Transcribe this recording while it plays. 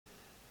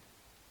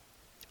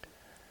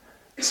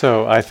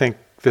So I think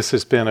this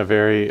has been a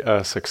very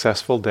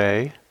successful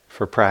day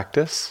for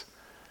practice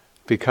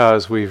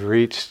because we've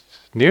reached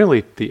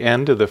nearly the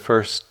end of the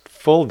first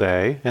full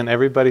day and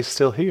everybody's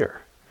still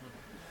here.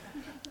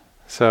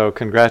 So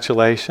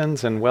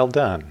congratulations and well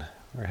done.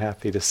 We're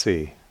happy to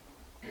see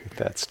if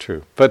that's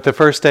true. But the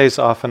first days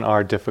often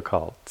are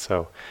difficult.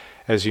 So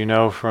as you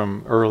know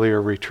from earlier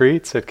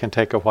retreats, it can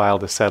take a while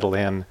to settle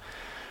in.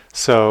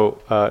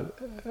 So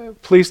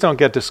please don't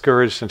get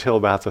discouraged until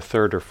about the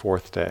third or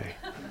fourth day.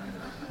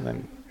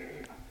 Then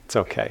it's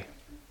okay.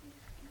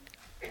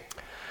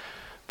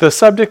 The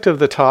subject of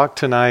the talk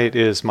tonight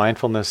is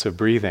mindfulness of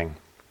breathing.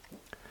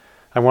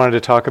 I wanted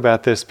to talk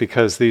about this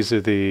because these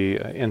are the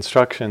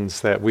instructions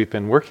that we've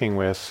been working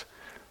with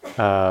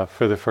for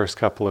the first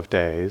couple of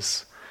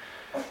days.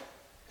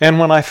 And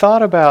when I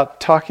thought about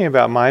talking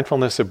about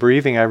mindfulness of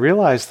breathing, I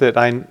realized that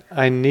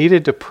I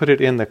needed to put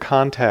it in the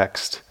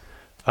context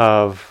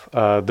of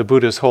the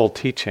Buddha's whole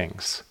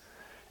teachings.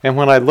 And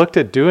when I looked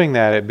at doing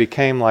that, it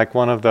became like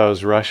one of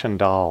those Russian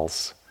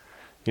dolls,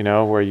 you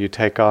know, where you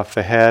take off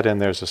the head and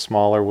there's a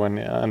smaller one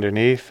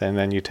underneath, and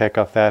then you take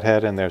off that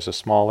head and there's a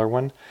smaller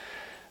one.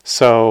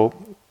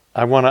 So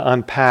I want to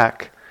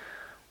unpack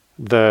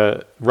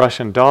the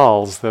Russian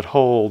dolls that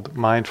hold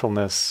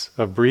mindfulness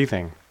of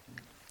breathing.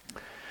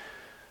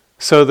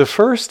 So the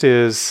first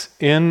is,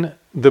 in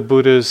the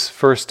Buddha's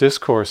first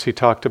discourse, he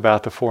talked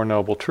about the Four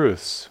Noble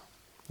Truths.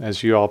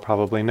 As you all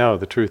probably know,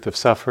 the truth of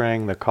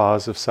suffering, the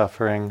cause of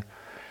suffering,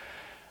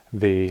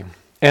 the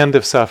end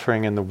of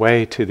suffering, and the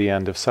way to the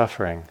end of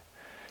suffering.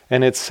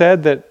 And it's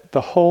said that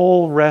the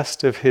whole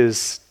rest of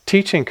his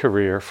teaching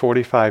career,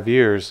 45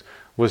 years,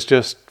 was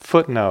just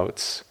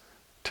footnotes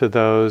to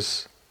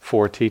those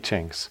four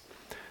teachings.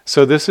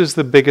 So this is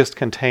the biggest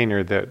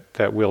container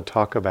that we'll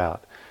talk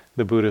about.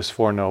 The Buddha's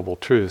Four Noble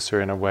Truths are,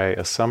 in a way,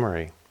 a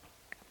summary.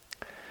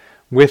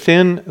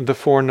 Within the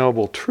Four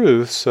Noble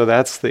Truths, so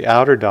that's the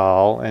outer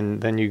doll,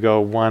 and then you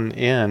go one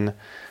in,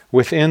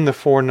 within the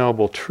Four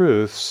Noble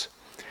Truths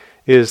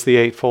is the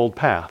Eightfold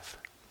Path.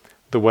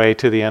 The way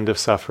to the end of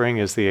suffering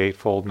is the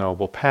Eightfold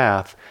Noble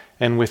Path.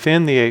 And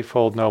within the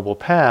Eightfold Noble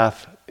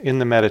Path, in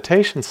the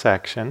meditation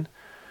section,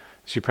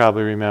 as you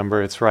probably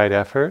remember, it's right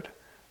effort,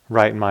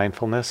 right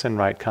mindfulness, and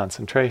right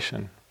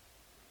concentration.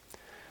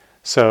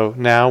 So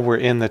now we're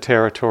in the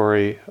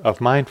territory of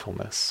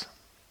mindfulness.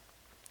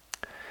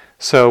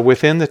 So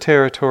within the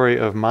territory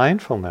of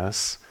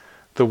mindfulness,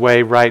 the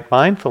way right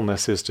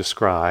mindfulness is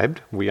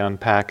described, we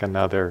unpack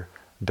another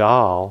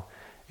doll,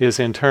 is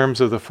in terms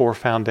of the four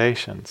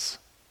foundations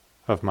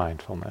of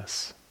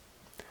mindfulness.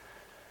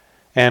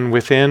 And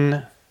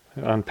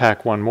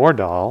unpack one more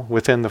doll,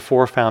 within the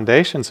four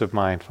foundations of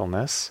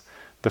mindfulness,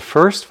 the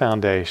first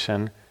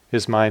foundation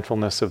is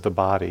mindfulness of the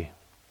body.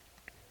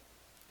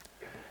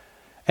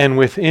 And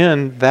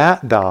within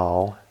that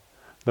doll,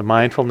 the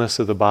mindfulness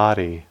of the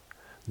body,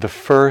 the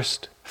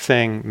first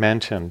thing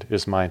mentioned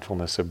is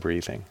mindfulness of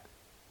breathing.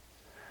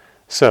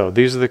 So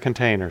these are the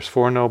containers.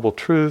 Four Noble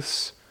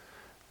Truths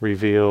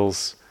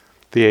reveals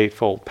the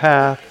Eightfold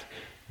Path,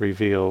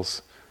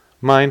 reveals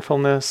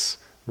mindfulness,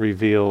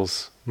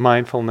 reveals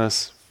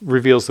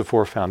the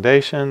four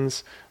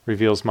foundations,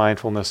 reveals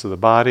mindfulness of the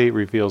body,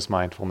 reveals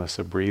mindfulness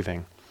of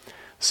breathing.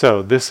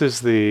 So this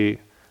is the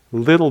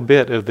little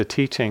bit of the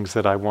teachings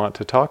that I want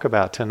to talk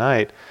about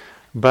tonight,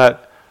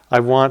 but I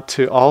want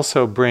to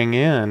also bring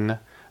in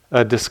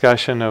a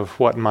discussion of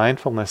what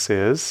mindfulness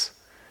is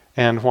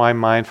and why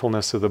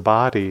mindfulness of the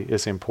body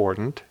is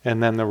important,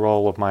 and then the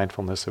role of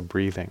mindfulness of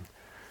breathing.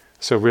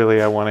 So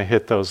really I want to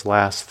hit those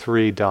last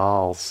three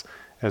dolls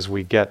as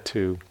we get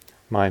to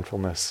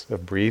mindfulness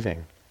of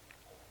breathing.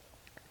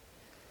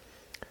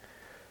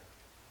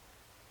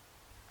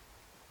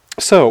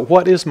 So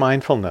what is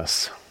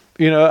mindfulness?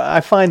 You know, I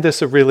find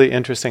this a really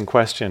interesting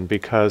question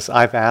because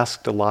I've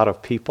asked a lot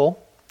of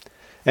people,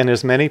 and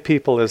as many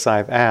people as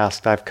I've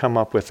asked, I've come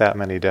up with that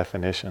many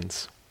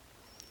definitions.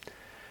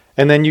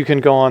 And then you can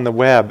go on the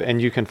web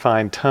and you can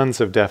find tons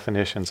of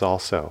definitions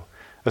also,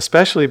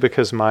 especially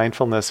because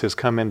mindfulness has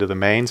come into the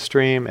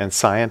mainstream and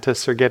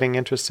scientists are getting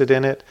interested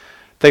in it.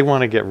 They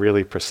want to get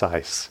really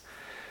precise.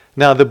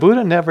 Now, the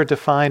Buddha never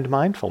defined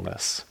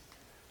mindfulness.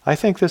 I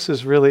think this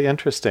is really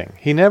interesting.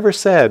 He never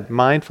said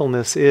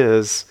mindfulness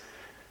is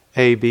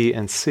A, B,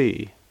 and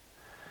C.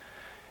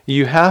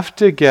 You have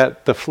to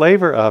get the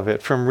flavor of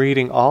it from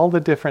reading all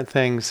the different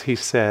things he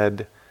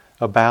said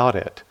about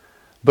it.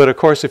 But of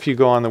course, if you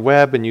go on the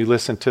web and you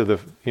listen to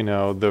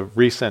the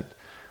recent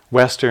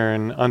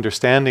Western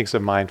understandings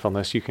of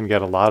mindfulness, you can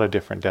get a lot of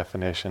different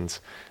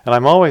definitions. And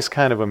I'm always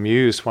kind of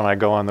amused when I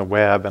go on the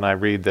web and I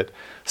read that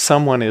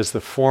someone is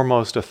the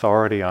foremost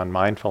authority on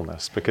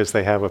mindfulness because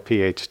they have a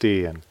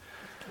PhD and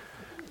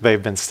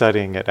they've been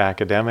studying it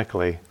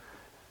academically,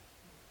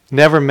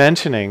 never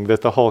mentioning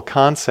that the whole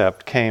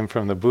concept came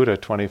from the Buddha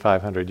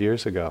 2,500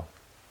 years ago.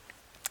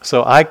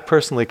 So I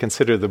personally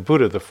consider the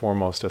Buddha the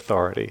foremost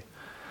authority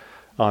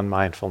on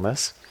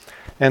mindfulness.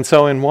 And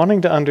so in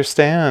wanting to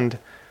understand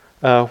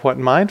what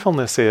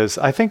mindfulness is,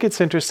 I think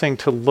it's interesting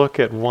to look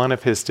at one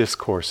of his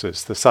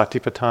discourses, the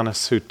Satipatthana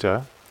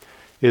Sutta,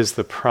 is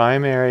the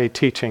primary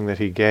teaching that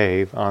he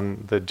gave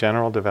on the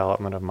general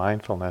development of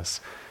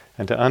mindfulness.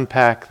 And to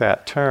unpack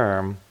that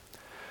term,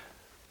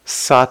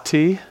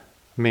 sati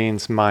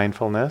means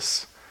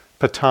mindfulness,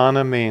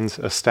 patana means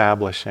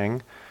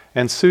establishing,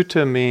 and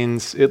sutta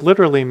means, it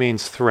literally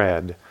means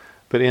thread,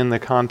 but in the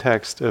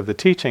context of the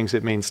teachings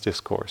it means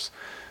discourse.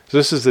 So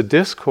this is a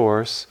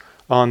discourse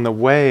on the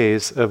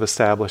ways of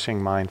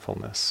establishing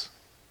mindfulness.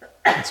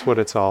 That's what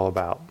it's all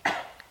about.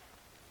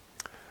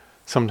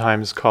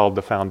 Sometimes called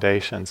the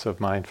foundations of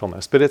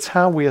mindfulness, but it's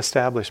how we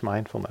establish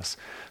mindfulness.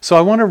 So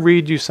I want to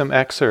read you some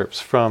excerpts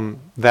from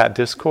that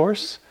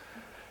discourse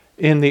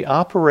in the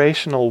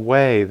operational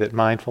way that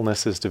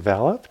mindfulness is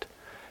developed,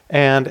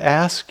 and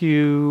ask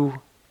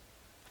you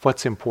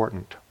what's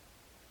important.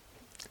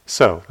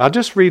 So I'll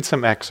just read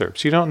some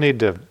excerpts. You don't need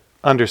to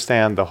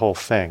understand the whole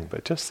thing,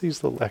 but just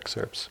these little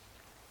excerpts.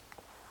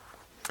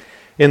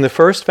 In the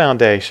first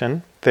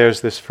foundation,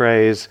 there's this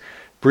phrase,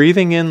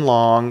 breathing in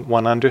long,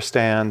 one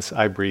understands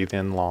I breathe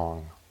in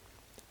long.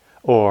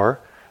 Or,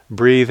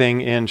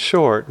 breathing in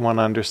short, one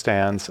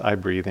understands I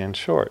breathe in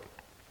short.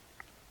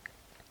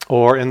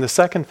 Or in the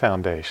second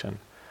foundation,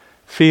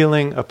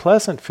 feeling a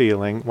pleasant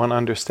feeling, one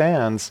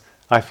understands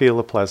I feel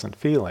a pleasant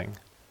feeling.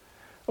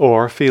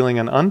 Or feeling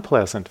an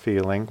unpleasant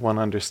feeling, one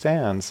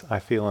understands I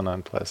feel an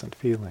unpleasant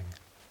feeling.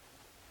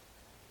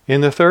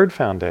 In the third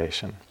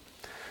foundation,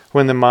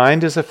 when the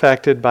mind is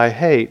affected by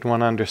hate,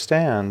 one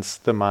understands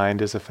the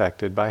mind is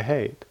affected by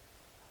hate.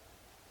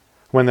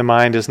 When the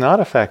mind is not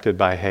affected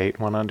by hate,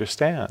 one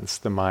understands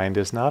the mind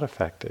is not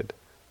affected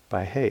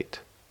by hate.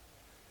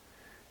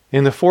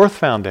 In the fourth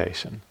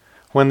foundation,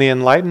 when the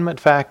enlightenment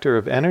factor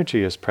of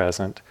energy is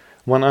present,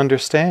 one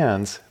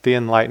understands the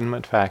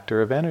enlightenment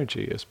factor of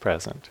energy is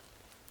present.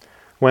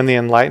 When the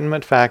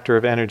enlightenment factor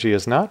of energy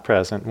is not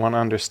present, one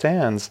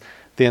understands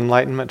the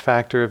enlightenment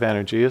factor of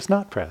energy is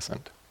not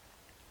present.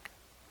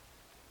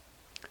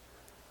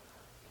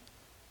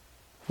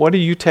 What do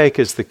you take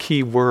as the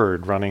key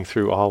word running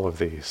through all of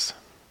these?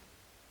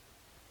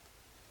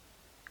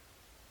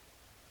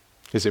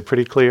 Is it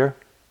pretty clear?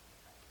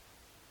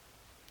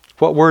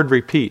 What word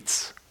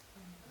repeats?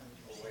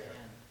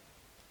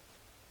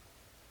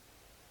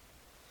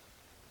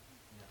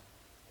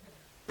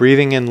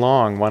 Breathing in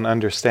long, one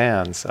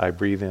understands, I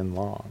breathe in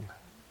long.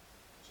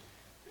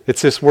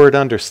 It's this word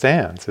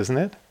understands, isn't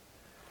it?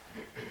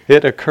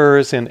 It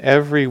occurs in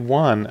every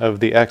one of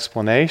the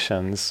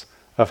explanations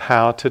of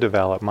how to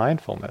develop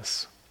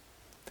mindfulness.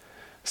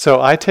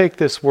 So I take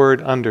this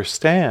word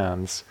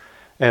understands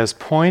as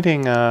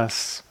pointing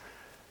us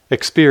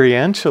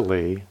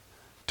experientially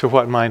to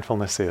what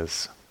mindfulness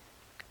is.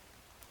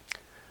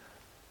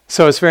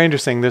 So it's very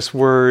interesting, this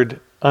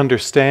word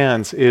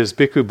understands is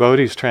Bhikkhu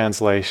Bodhi's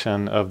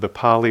translation of the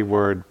Pali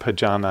word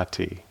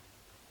pajanati.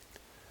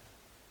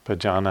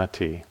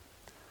 Pajanati.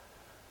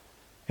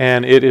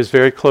 And it is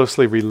very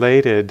closely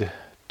related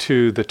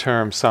to the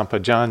term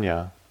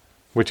sampajanya,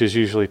 which is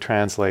usually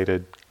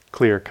translated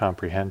clear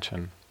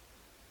comprehension.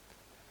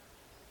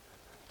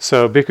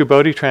 So Bhikkhu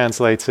Bodhi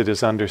translates it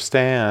as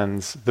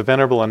understands. The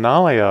Venerable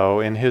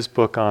Analayo, in his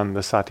book on the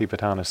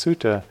Satipatthana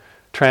Sutta,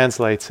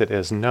 translates it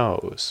as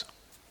knows.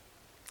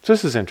 So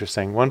this is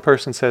interesting. One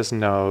person says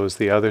knows,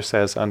 the other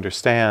says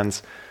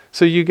understands.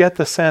 So you get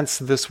the sense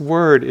this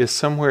word is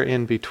somewhere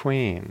in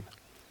between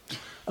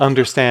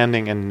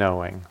understanding and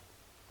knowing.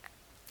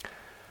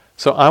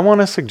 So I want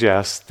to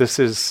suggest, this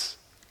is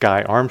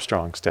Guy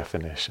Armstrong's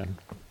definition,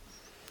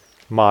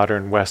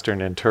 modern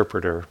Western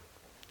interpreter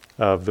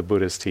of the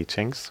Buddha's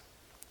teachings,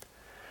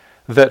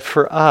 that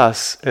for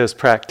us as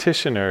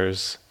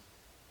practitioners,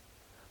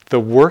 the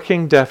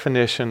working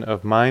definition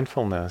of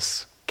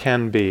mindfulness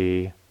can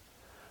be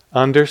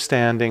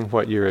understanding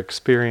what your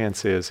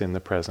experience is in the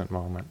present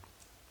moment.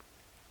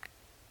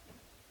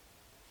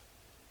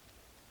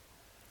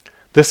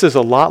 This is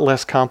a lot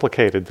less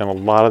complicated than a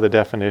lot of the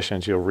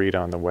definitions you'll read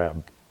on the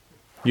web.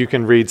 You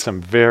can read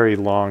some very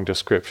long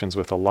descriptions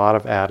with a lot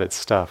of added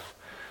stuff.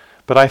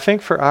 But I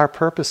think for our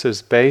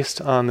purposes, based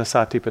on the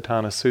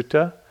Satipatthana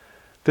Sutta,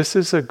 this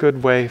is a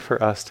good way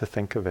for us to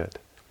think of it.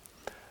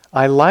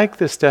 I like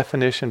this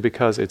definition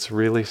because it's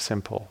really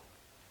simple.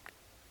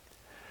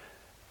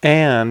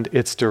 And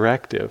it's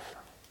directive.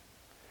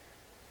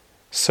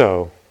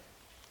 So,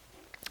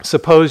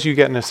 suppose you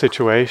get in a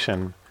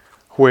situation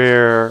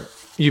where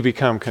you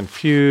become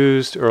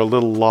confused or a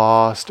little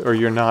lost, or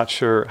you're not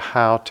sure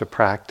how to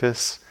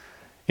practice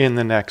in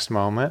the next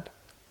moment.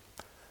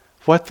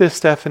 What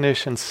this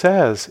definition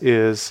says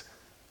is,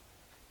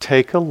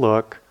 take a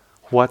look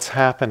what's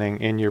happening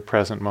in your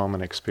present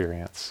moment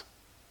experience.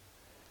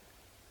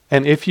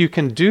 And if you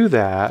can do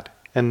that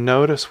and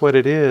notice what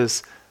it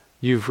is,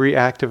 you've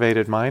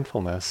reactivated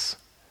mindfulness.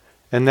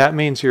 And that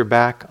means you're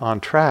back on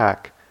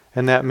track,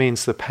 and that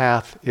means the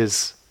path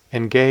is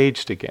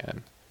engaged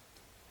again.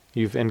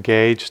 You've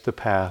engaged the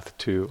path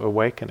to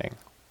awakening.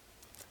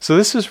 So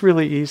this is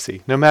really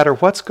easy. No matter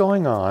what's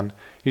going on,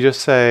 you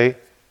just say,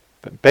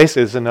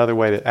 basically is another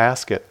way to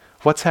ask it,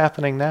 what's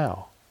happening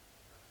now?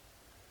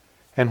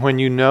 And when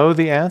you know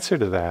the answer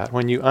to that,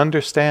 when you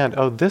understand,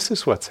 oh, this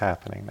is what's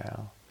happening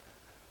now,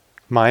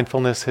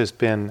 mindfulness has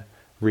been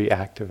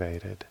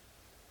reactivated.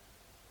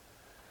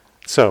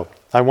 So,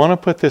 I want to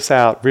put this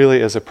out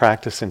really as a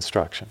practice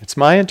instruction. It's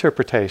my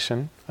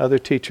interpretation. Other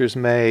teachers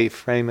may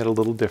frame it a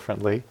little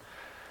differently.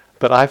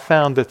 But I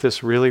found that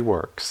this really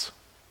works.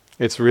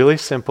 It's really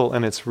simple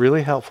and it's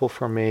really helpful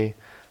for me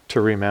to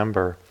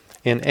remember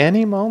in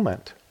any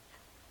moment.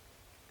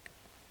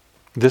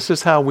 This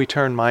is how we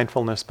turn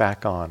mindfulness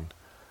back on.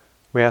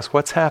 We ask,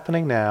 what's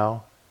happening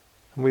now?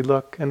 And we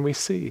look and we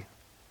see.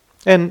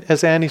 And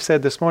as Annie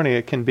said this morning,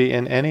 it can be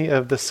in any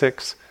of the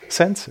 6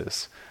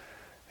 senses.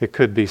 It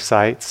could be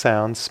sight,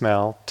 sound,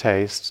 smell,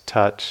 taste,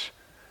 touch,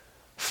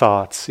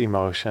 thoughts,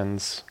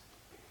 emotions,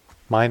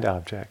 mind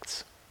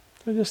objects.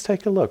 So just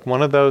take a look.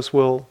 One of those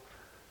will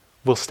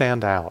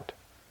stand out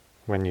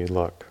when you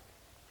look.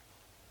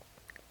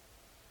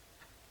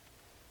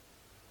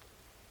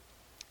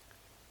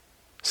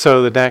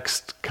 So the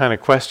next kind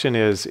of question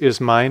is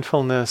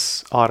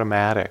mindfulness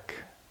automatic?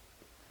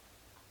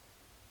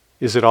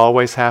 Is it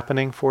always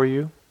happening for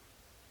you?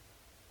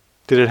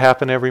 Did it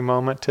happen every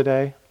moment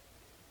today?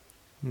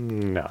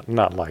 No,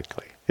 not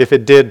likely. If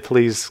it did,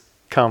 please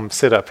come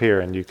sit up here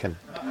and you can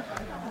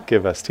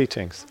give us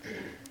teachings.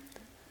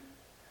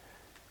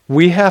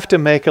 We have to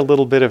make a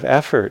little bit of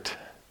effort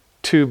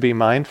to be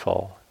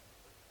mindful.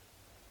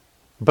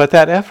 But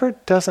that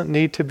effort doesn't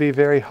need to be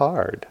very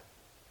hard.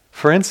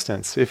 For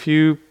instance, if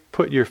you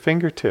put your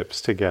fingertips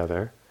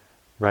together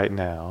right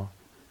now,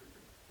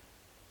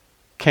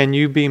 can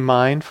you be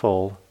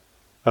mindful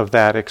of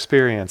that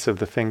experience of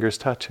the fingers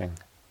touching?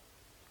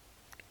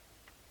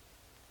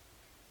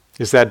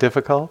 Is that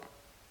difficult?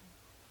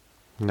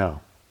 No.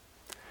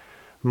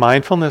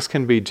 Mindfulness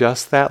can be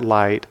just that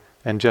light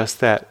and just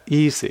that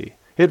easy.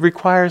 It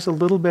requires a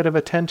little bit of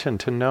attention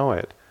to know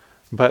it,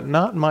 but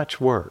not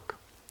much work.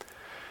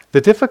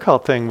 The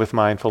difficult thing with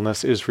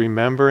mindfulness is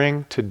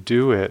remembering to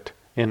do it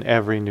in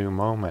every new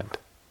moment,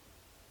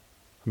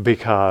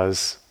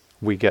 because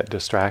we get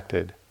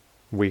distracted.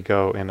 We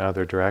go in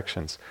other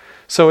directions.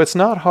 So it's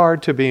not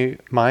hard to be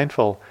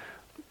mindful,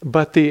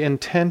 but the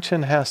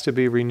intention has to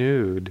be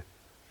renewed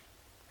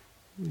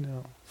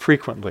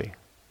frequently,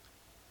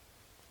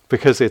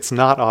 because it's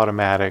not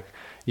automatic.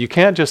 You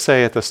can't just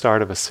say at the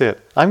start of a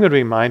sit, I'm going to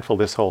be mindful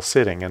this whole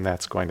sitting, and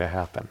that's going to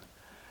happen.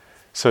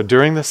 So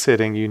during the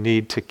sitting, you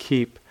need to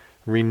keep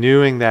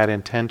renewing that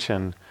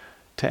intention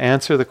to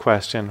answer the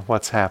question,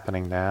 what's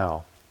happening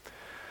now?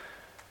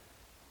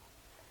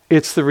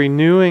 It's the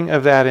renewing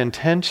of that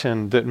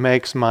intention that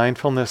makes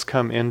mindfulness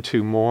come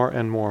into more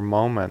and more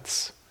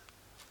moments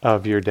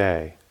of your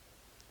day.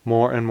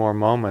 More and more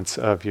moments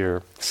of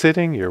your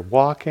sitting, your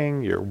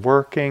walking, your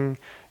working,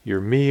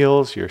 your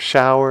meals, your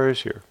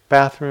showers, your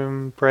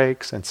bathroom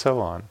breaks, and so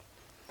on.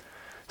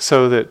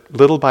 So that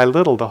little by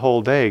little the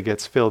whole day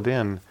gets filled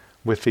in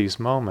with these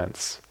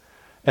moments.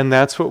 And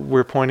that's what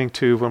we're pointing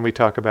to when we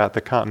talk about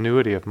the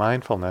continuity of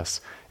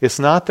mindfulness. It's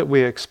not that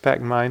we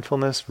expect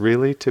mindfulness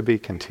really to be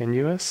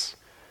continuous,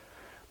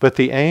 but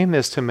the aim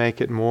is to make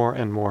it more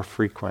and more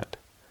frequent.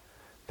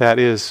 That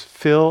is,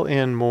 fill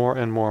in more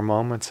and more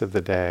moments of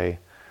the day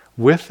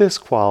with this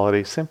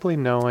quality, simply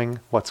knowing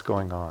what's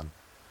going on,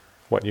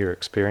 what you're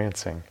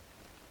experiencing.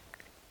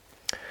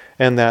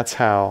 And that's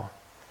how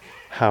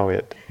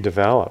it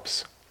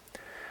develops.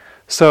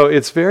 So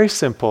it's very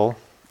simple.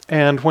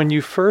 And when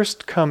you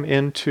first come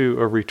into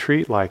a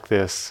retreat like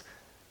this,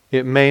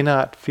 it may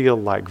not feel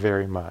like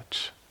very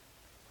much.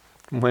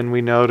 When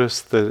we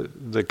notice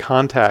the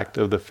contact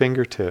of the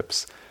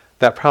fingertips,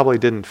 that probably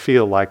didn't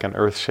feel like an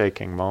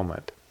earth-shaking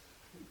moment.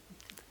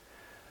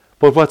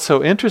 But what's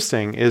so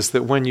interesting is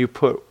that when you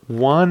put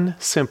one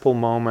simple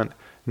moment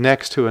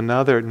next to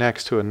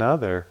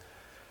another,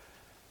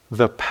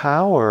 the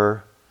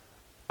power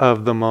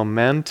of the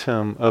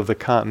momentum of the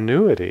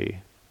continuity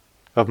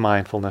of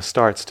mindfulness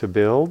starts to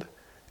build,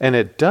 and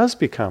it does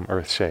become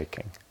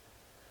earth-shaking.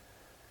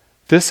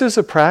 This is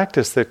a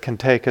practice that can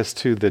take us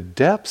to the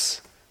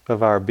depths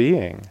of our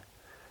being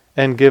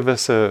and give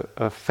us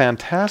a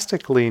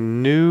fantastically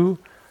new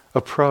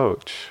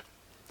approach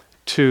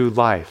to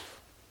life,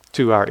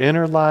 to our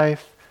inner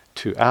life,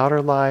 to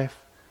outer life,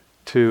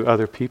 to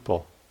other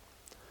people.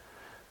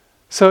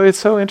 So it's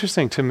so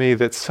interesting to me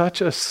that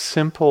such a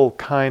simple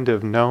kind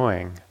of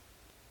knowing,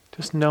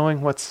 just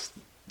knowing what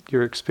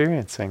you're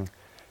experiencing,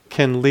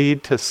 can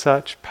lead to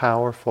such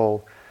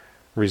powerful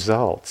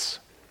results.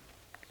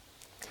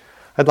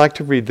 I'd like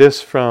to read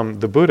this from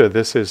the Buddha.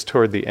 This is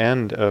toward the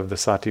end of the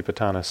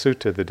Satipatthana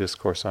Sutta, the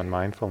Discourse on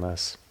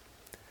Mindfulness.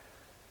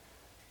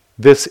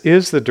 This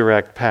is the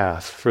direct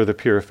path for the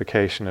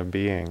purification of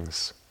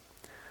beings,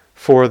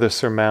 for the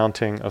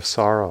surmounting of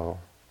sorrow,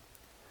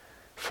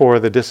 for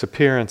the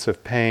disappearance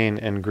of pain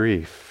and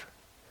grief,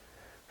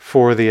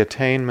 for the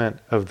attainment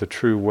of the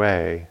true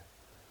way,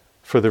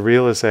 for the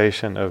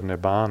realization of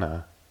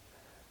nibbana,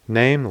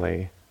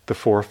 namely the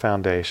 4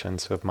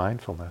 foundations of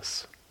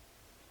mindfulness.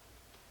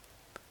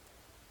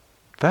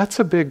 That's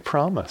a big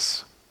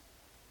promise.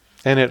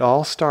 And it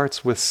all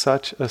starts with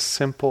such a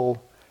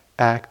simple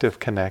act of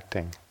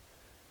connecting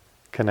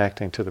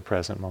to the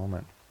present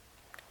moment.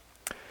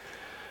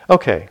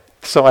 Okay,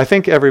 so I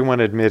think everyone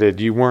admitted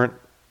you weren't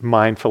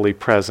mindfully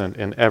present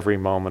in every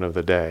moment of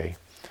the day.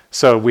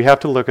 So we have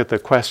to look at the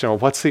question, well,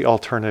 what's the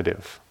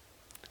alternative?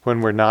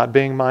 When we're not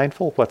being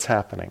mindful, what's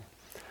happening?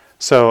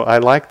 So I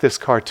like this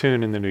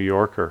cartoon in the New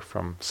Yorker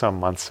from some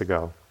months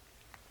ago.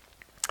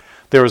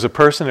 There was a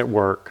person at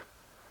work.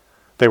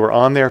 They were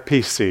on their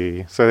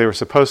PC, so they were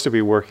supposed to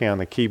be working on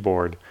the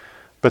keyboard,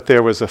 but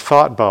there was a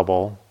thought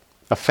bubble,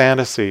 a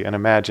fantasy, an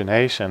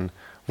imagination,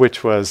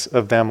 which was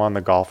of them on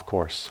the golf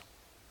course.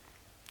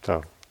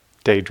 So,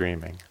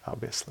 daydreaming,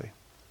 obviously.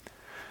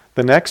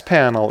 The next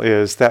panel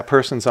is that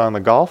person's on the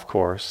golf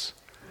course,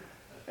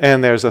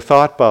 and there's a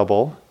thought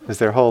bubble, as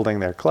they're holding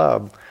their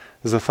club,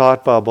 there's a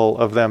thought bubble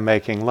of them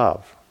making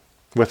love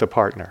with a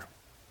partner.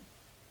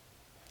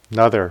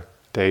 Another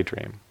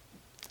daydream.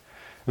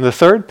 In the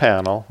third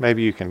panel,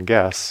 maybe you can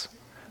guess,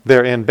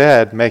 they're in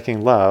bed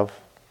making love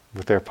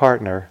with their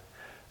partner,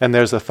 and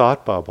there's a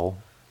thought bubble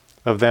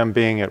of them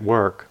being at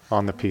work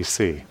on the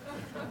PC.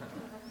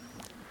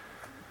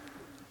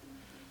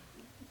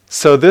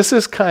 So this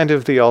is kind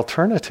of the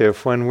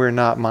alternative when we're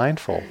not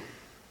mindful.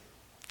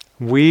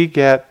 We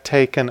get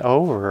taken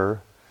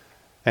over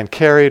and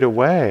carried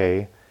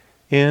away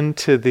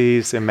into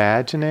these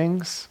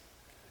imaginings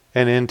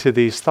and into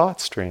these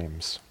thought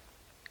streams.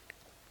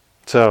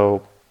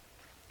 So,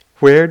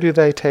 where do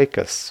they take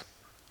us?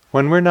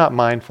 When we're not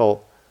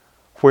mindful,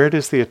 where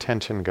does the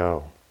attention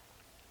go?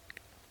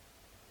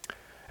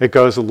 It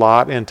goes a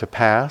lot into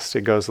past,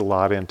 it goes a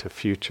lot into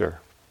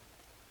future.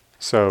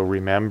 So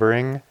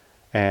remembering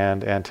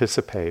and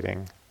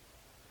anticipating.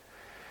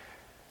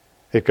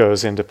 It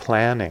goes into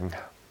planning,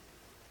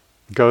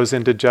 goes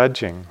into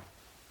judging,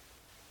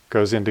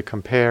 goes into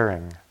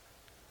comparing,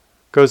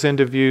 goes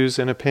into views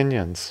and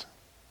opinions,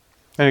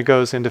 and it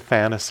goes into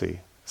fantasy,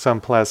 some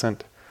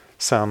pleasant,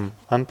 some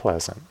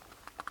unpleasant.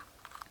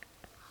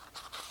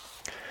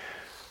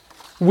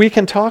 We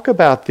can talk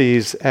about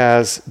these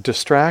as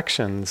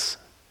distractions,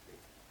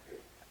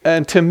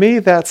 and to me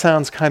that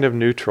sounds kind of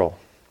neutral.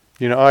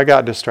 You know, I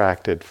got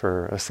distracted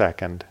for a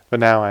second, but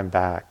now I'm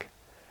back.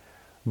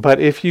 But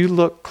if you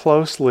look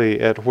closely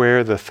at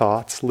where the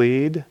thoughts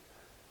lead,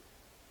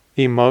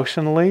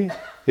 emotionally,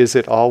 is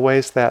it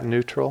always that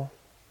neutral?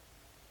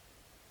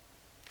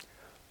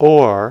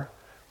 Or,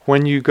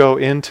 when you go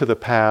into the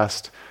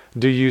past,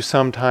 do you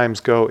sometimes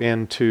go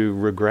into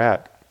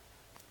regret,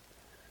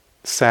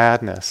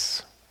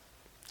 sadness,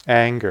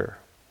 anger,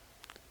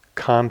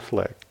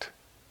 conflict,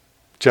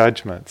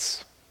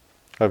 judgments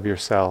of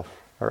yourself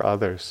or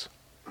others?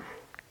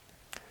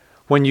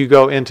 When you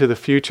go into the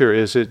future,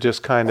 is it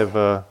just kind of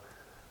a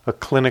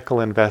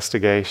clinical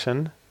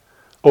investigation?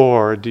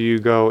 Or do you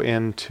go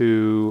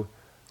into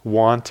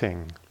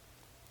wanting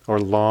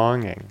or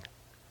longing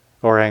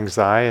or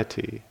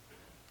anxiety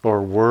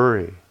or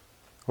worry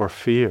or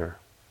fear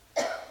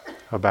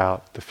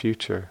about the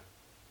future?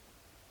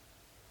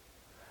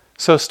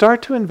 So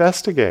start to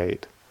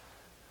investigate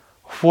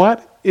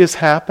what is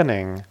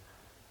happening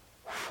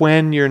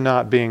when you're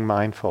not being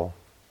mindful.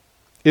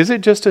 Is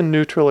it just a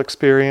neutral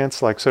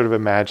experience, like sort of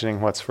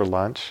imagining what's for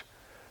lunch?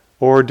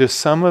 Or do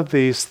some of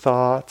these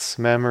thoughts,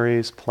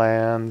 memories,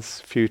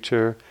 plans,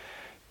 future,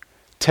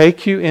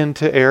 take you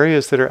into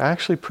areas that are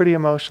actually pretty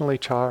emotionally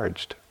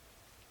charged?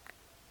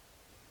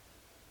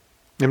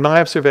 In my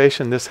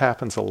observation, this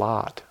happens a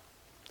lot.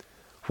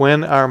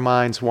 When our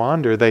minds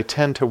wander, they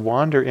tend to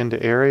wander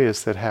into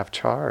areas that have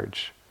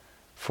charge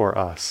for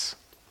us.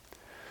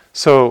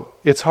 So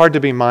it's hard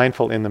to be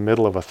mindful in the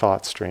middle of a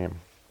thought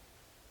stream.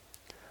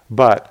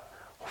 But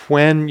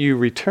when you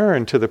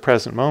return to the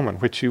present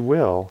moment, which you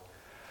will,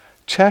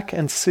 check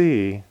and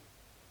see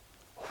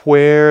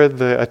where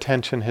the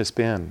attention has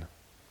been.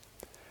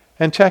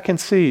 And check and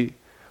see,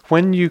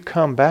 when you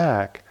come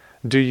back,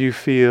 do you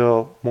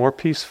feel more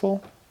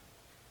peaceful,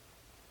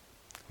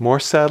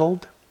 more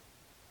settled,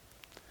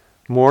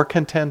 more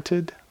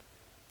contented,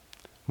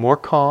 more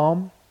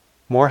calm,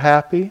 more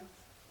happy?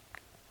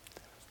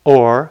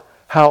 Or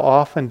how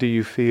often do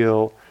you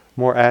feel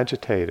more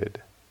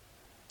agitated,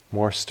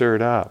 more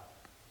stirred up,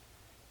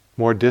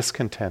 more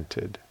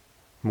discontented,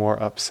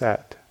 more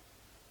upset?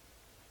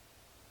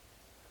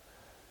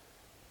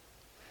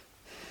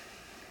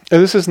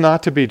 And this is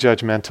not to be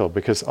judgmental,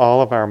 because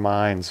all of our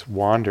minds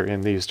wander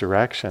in these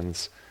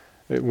directions.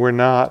 We're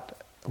not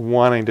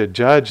wanting to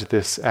judge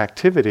this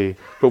activity,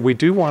 but we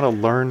do want to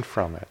learn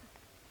from it.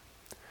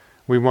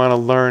 We want to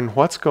learn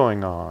what's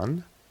going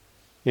on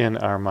in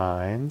our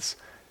minds,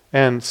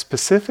 and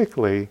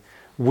specifically,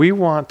 we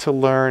want to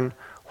learn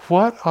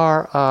what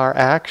are our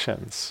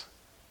actions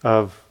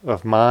of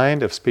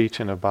mind, of speech,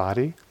 and of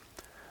body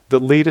that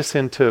lead us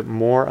into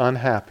more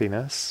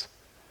unhappiness,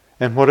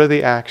 and what are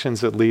the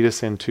actions that lead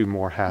us into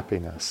more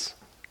happiness.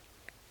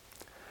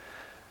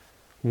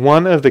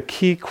 One of the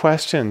key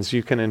questions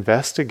you can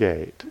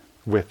investigate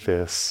with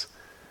this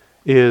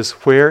is,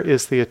 where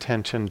is the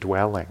attention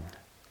dwelling?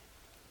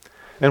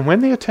 And when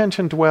the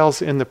attention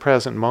dwells in the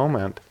present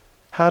moment,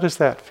 how does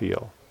that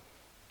feel?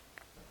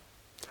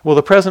 Well,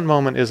 the present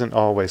moment isn't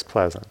always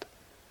pleasant.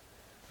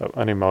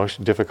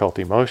 Difficult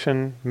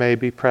emotion may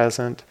be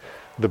present.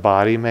 The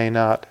body may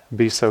not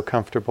be so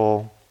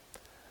comfortable.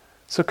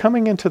 So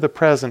coming into the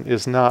present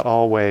is not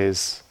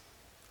always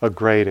a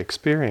great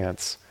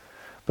experience.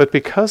 But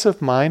because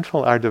of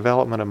our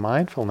development of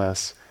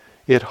mindfulness,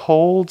 it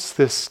holds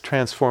this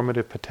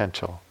transformative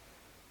potential.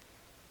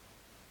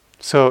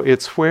 So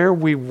it's where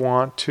we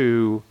want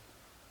to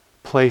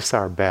place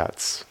our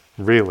bets,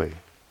 really,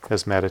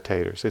 as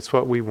meditators. It's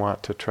what we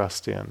want to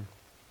trust in.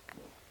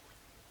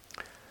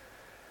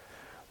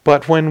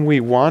 But when we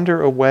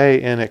wander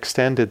away in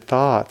extended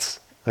thoughts,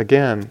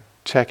 again,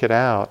 check it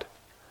out.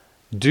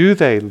 Do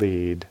they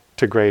lead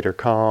to greater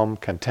calm,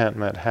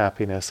 contentment,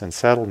 happiness, and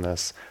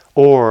settledness?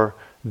 Or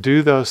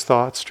do those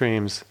thought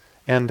streams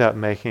end up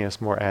making us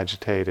more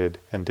agitated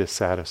and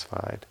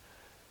dissatisfied?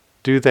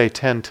 Do they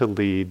tend to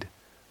lead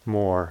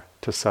more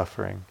to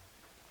suffering?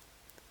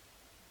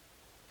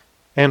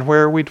 And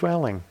where are we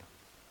dwelling?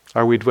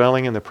 Are we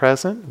dwelling in the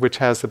present, which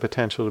has the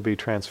potential to be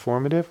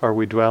transformative? Are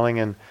we dwelling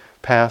in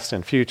past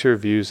and future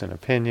views and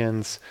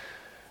opinions,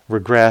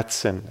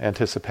 regrets and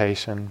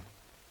anticipation?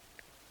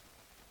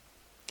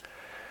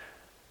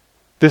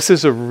 This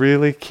is a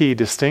really key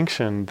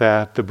distinction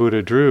that the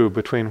Buddha drew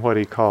between what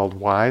he called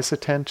wise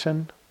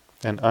attention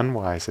and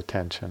unwise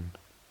attention.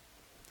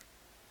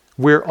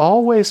 We're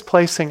always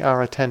placing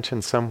our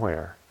attention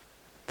somewhere.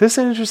 This is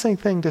an interesting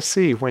thing to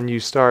see when you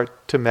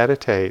start to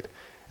meditate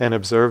and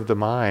observe the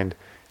mind.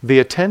 The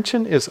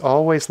attention is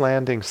always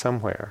landing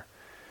somewhere.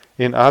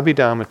 In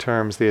Abhidhamma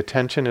terms, the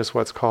attention is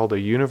what's called a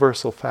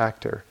universal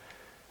factor.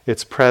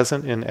 It's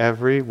present in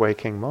every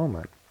waking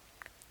moment.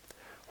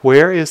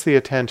 Where is the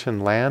attention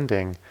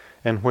landing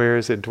and where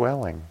is it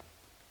dwelling?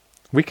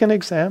 We can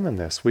examine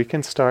this. We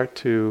can start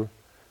to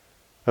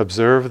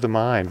observe the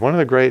mind. One of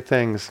the great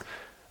things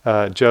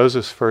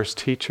Joseph's first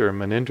teacher,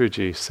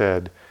 Munindraji,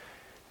 said,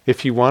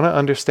 if you want to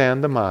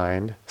understand the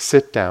mind,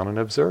 sit down and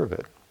observe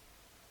it.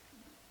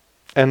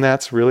 And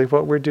that's really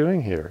what we're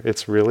doing here.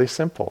 It's really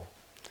simple.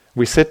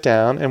 We sit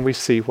down and we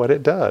see what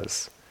it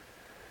does.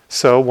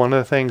 So one of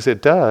the things it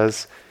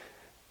does,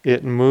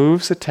 it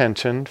moves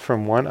attention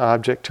from one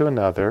object to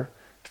another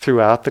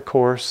throughout the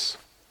course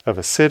of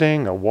a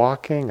sitting, a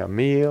walking, a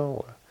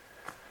meal,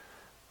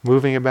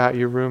 moving about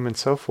your room and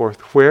so forth.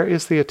 Where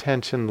is the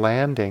attention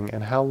landing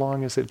and how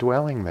long is it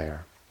dwelling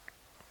there?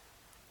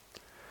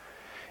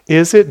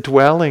 Is it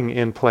dwelling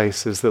in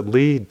places that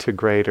lead to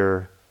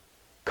greater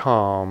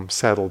calm,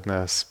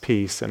 settledness,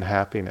 peace, and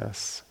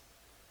happiness?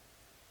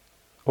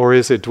 Or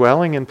is it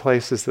dwelling in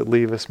places that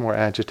leave us more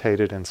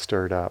agitated and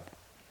stirred up?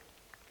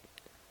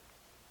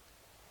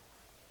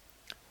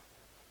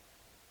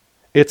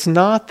 It's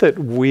not that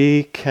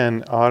we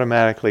can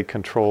automatically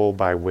control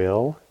by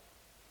will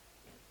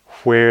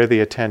where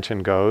the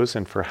attention goes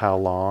and for how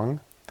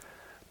long,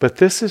 but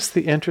this is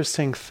the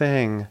interesting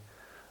thing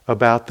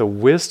about the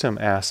wisdom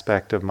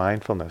aspect of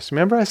mindfulness.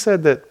 Remember I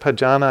said that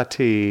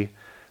pajanati,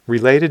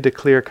 related to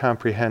clear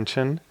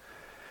comprehension,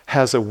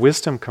 has a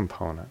wisdom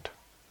component.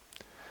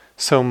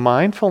 So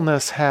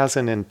mindfulness has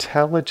an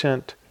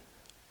intelligent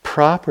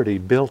property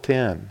built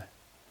in.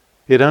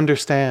 It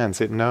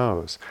understands, it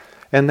knows.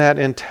 And that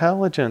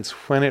intelligence,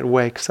 when it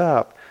wakes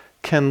up,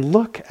 can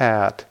look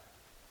at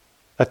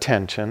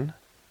attention,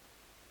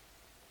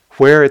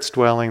 where it's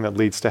dwelling that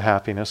leads to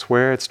happiness,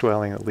 where it's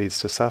dwelling that leads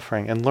to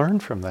suffering, and learn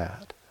from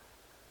that.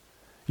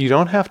 You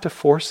don't have to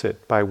force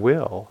it by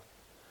will.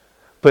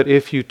 But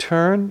if you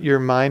turn your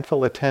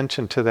mindful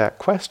attention to that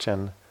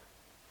question,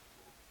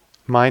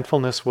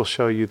 mindfulness will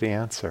show you the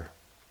answer.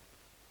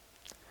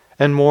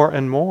 And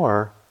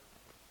more,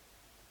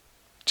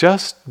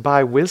 just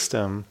by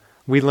wisdom,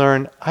 we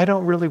learn, I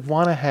don't really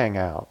want to hang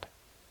out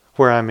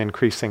where I'm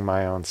increasing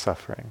my own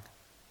suffering.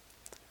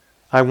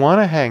 I want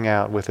to hang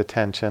out with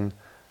attention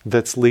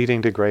that's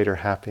leading to greater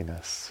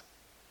happiness.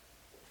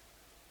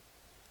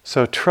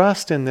 So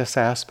trust in this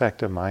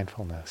aspect of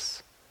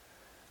mindfulness.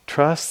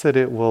 Trust that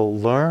it will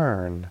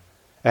learn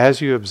as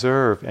you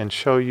observe and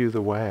show you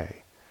the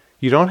way.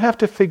 You don't have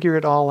to figure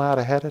it all out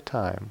ahead of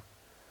time.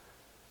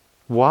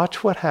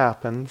 Watch what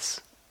happens,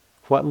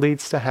 what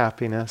leads to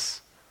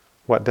happiness,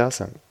 what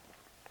doesn't.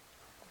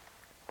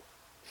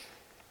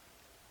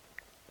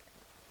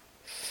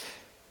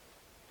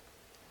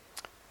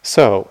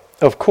 So,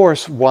 of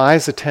course,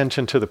 wise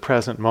attention to the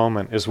present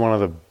moment is one of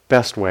the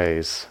best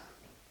ways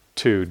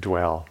to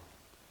dwell.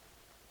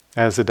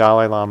 As the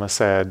Dalai Lama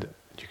said,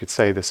 you could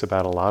say this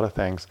about a lot of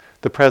things,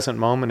 the present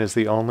moment is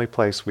the only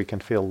place we can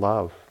feel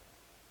love,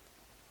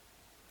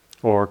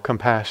 or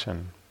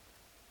compassion,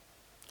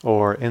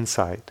 or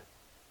insight.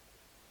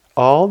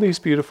 All these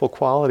beautiful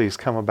qualities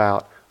come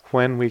about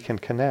when we can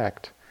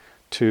connect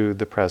to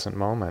the present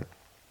moment.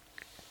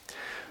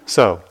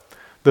 So,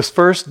 this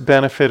first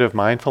benefit of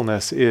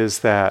mindfulness is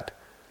that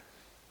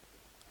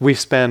we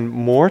spend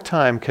more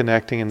time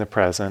connecting in the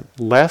present,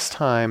 less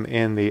time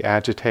in the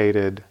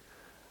agitated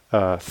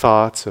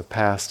thoughts of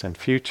past and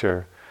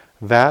future.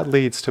 That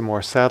leads to more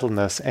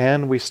settledness,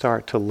 and we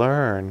start to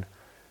learn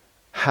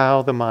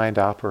how the mind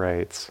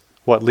operates,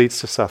 what leads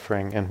to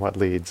suffering and what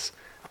leads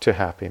to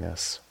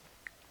happiness.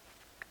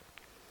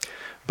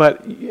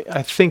 But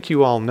I think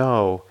you all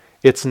know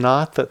it's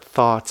not that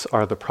thoughts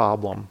are the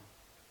problem,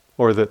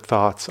 or that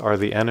thoughts are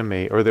the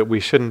enemy, or that we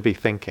shouldn't be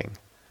thinking.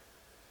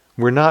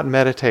 We're not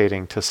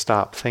meditating to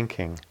stop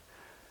thinking.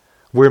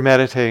 We're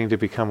meditating to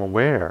become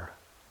aware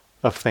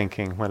of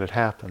thinking when it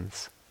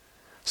happens.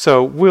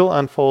 So we'll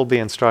unfold the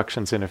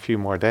instructions in a few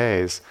more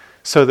days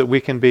so that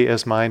we can be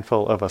as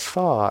mindful of a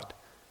thought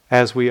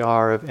as we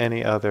are of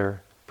any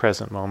other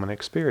present moment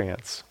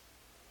experience.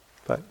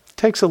 But it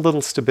takes a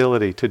little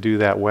stability to do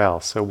that well,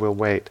 so we'll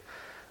wait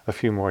a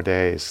few more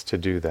days to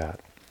do that.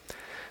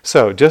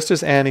 So, just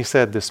as Annie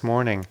said this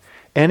morning,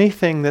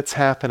 anything that's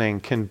happening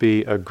can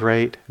be a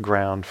great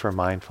ground for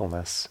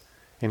mindfulness,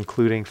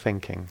 including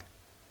thinking.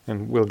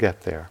 And we'll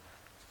get there.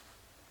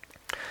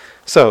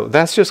 So,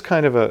 that's just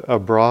kind of a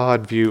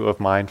broad view of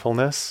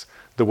mindfulness,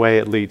 the way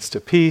it leads to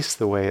peace,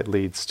 the way it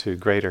leads to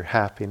greater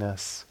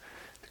happiness,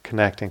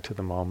 connecting to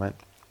the moment.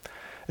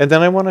 And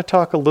then I want to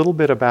talk a little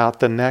bit about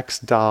the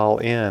next dal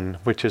in,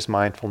 which is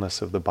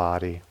mindfulness of the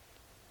body.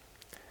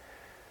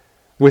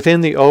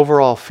 Within the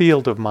overall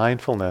field of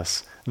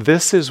mindfulness,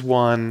 this is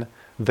one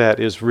that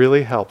is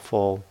really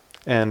helpful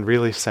and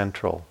really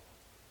central.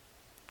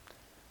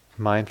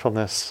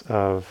 Mindfulness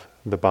of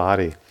the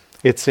body.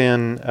 It's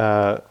in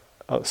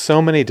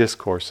so many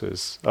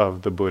discourses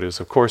of the Buddhas.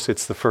 Of course,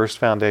 it's the first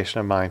foundation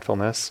of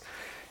mindfulness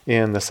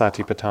in the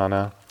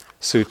Satipatthana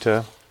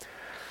Sutta.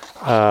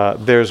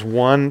 There's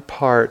one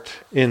part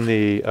in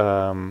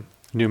the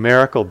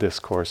numerical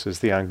discourses,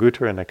 the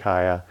Anguttara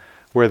Nikaya,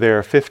 where there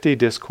are 50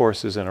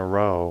 discourses in a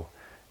row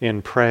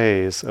in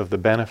praise of the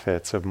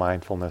benefits of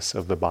mindfulness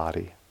of the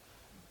body.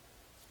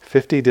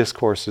 50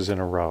 discourses in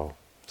a row.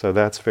 So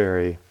that's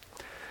very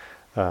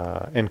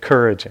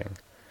encouraging,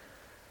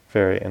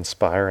 very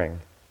inspiring.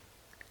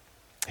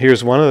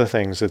 Here's one of the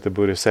things that the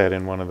Buddha said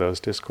in one of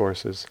those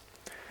discourses.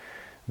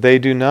 They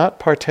do not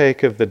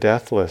partake of the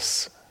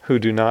deathless who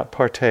do not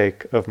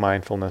partake of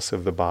mindfulness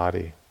of the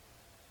body.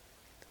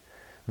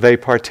 They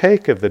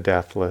partake of the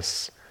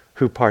deathless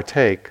who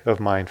partake of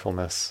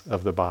mindfulness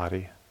of the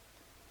body.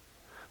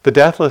 The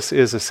deathless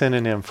is a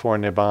synonym for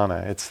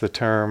nibbana. It's the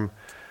term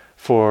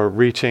for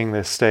reaching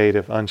this state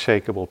of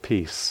unshakable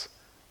peace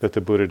that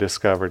the Buddha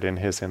discovered in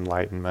his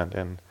enlightenment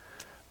and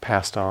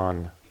passed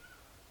on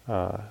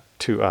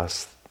to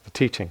us the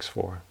teachings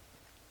for.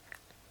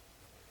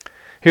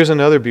 Here's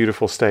another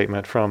beautiful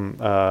statement from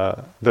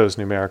those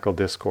numerical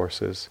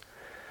discourses.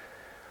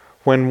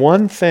 When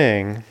one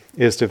thing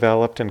is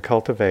developed and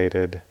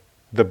cultivated,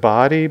 the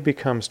body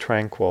becomes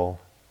tranquil,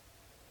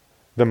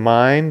 the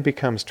mind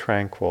becomes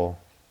tranquil,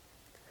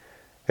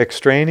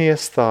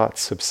 extraneous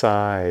thoughts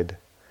subside,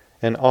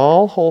 and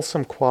all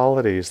wholesome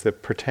qualities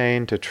that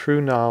pertain to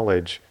true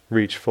knowledge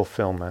reach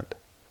fulfillment.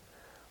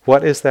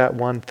 What is that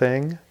one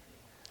thing?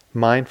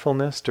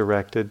 Mindfulness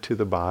directed to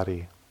the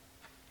body.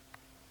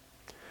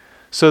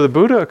 So the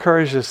Buddha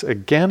encourages us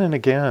again and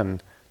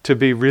again to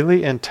be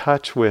really in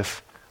touch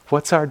with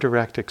what's our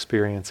direct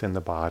experience in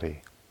the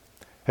body.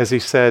 As he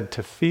said,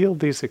 to feel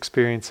these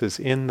experiences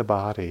in the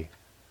body,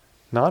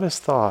 not as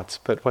thoughts,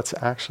 but what's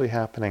actually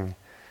happening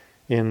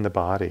in the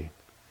body.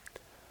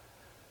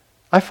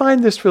 I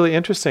find this really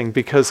interesting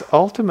because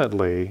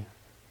ultimately,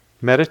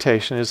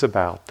 meditation is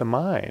about the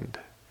mind.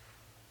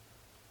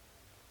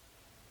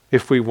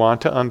 If we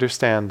want to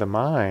understand the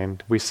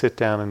mind, we sit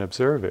down and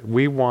observe it.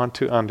 We want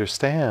to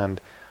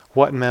understand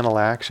what mental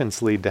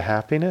actions lead to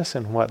happiness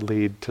and what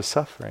lead to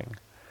suffering.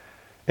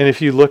 And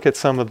if you look at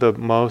some of the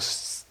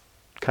most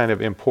kind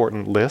of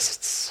important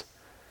lists,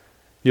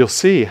 you'll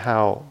see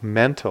how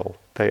mental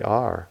they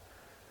are.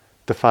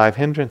 The 5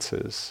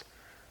 hindrances,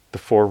 the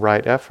 4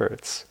 right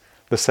efforts,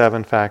 the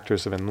 7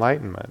 factors of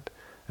enlightenment,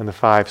 and the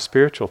 5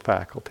 spiritual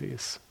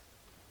faculties.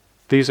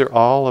 These are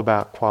all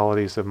about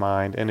qualities of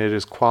mind, and it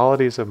is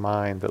qualities of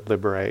mind that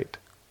liberate.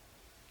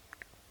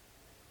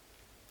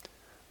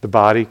 The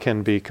body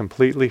can be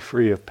completely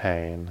free of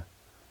pain.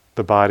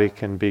 The body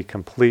can be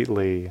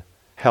completely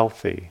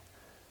healthy,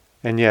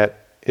 and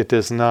yet it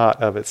does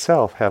not of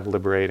itself have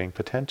liberating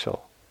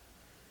potential.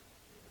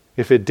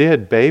 If it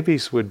did,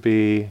 babies would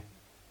be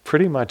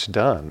pretty much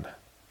done.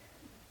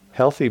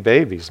 Healthy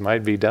babies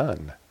might be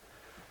done.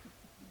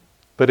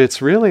 But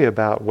it's really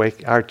about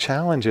our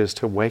challenge is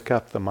to wake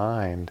up the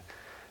mind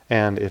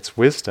and its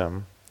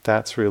wisdom.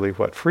 That's really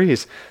what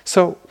frees.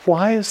 So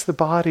why is the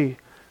body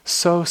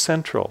so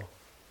central,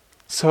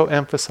 so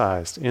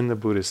emphasized in the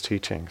Buddha's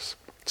teachings?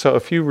 So a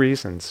few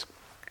reasons.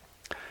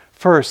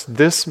 First,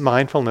 this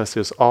mindfulness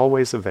is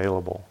always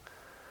available.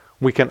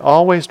 We can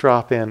always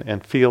drop in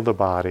and feel the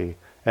body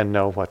and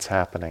know what's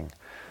happening.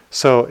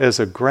 So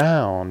as a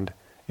ground,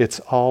 it's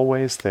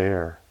always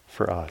there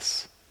for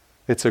us.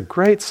 It's a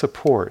great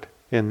support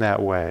in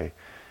that way.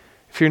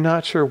 If you're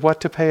not sure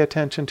what to pay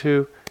attention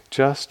to,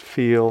 just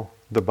feel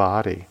the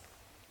body.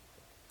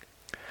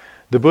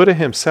 The Buddha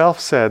himself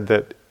said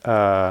that,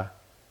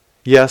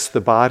 yes, the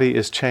body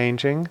is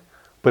changing,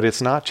 but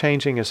it's not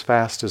changing as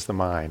fast as the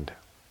mind.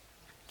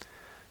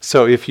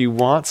 So if you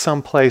want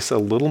someplace a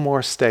little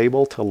more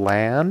stable to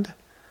land,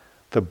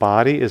 the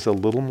body is a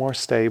little more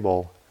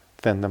stable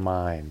than the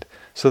mind.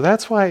 So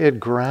that's why it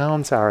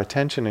grounds our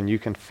attention, and you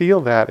can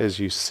feel that as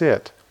you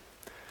sit.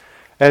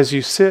 As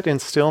you sit in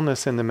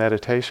stillness in the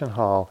meditation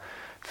hall,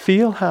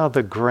 feel how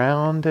the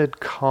grounded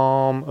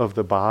calm of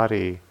the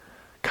body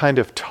kind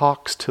of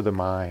talks to the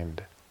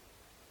mind.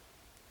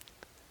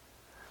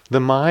 The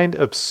mind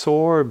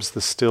absorbs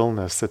the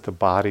stillness that the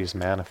body's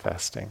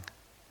manifesting.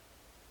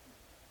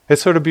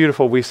 It's sort of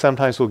beautiful. We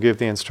sometimes will give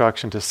the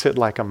instruction to sit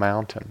like a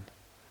mountain.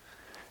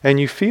 And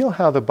you feel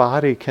how the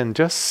body can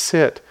just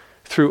sit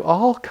through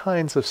all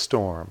kinds of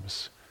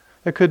storms.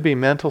 There could be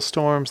mental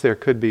storms, there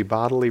could be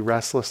bodily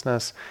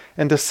restlessness,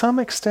 and to some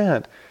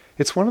extent,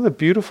 it's one of the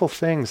beautiful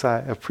things I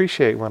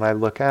appreciate when I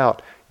look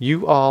out.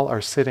 You all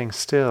are sitting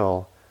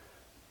still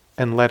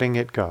and letting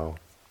it go.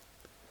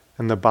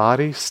 And the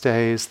body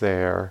stays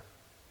there,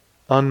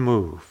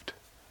 unmoved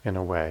in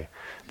a way.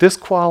 This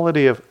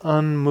quality of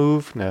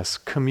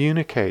unmovedness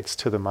communicates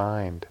to the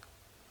mind.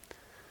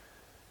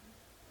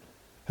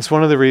 It's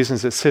one of the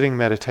reasons that sitting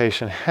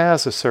meditation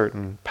has a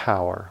certain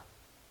power.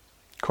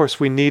 Of course,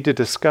 we need to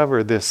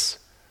discover this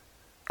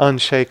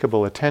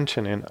unshakable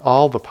attention in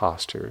all the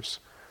postures,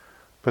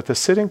 but the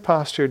sitting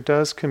posture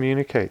does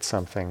communicate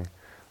something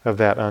of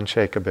that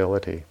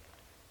unshakability.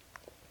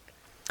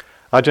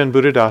 Ajahn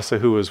Buddhadasa,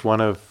 who was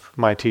one of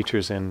my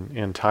teachers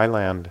in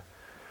Thailand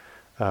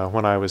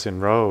when I was in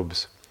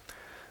robes,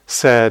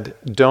 said,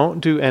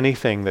 "Don't do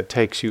anything that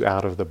takes you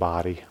out of the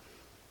body."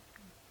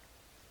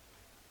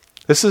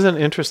 This is an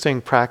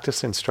interesting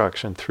practice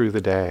instruction through the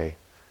day.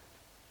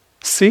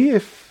 See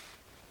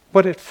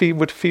what it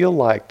would feel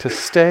like to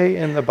stay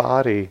in the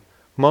body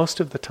most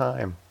of the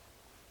time,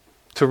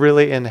 to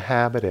really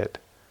inhabit it,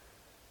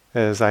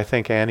 as I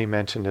think Annie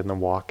mentioned in the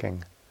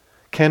walking.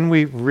 Can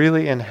we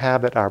really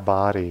inhabit our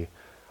body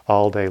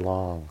all day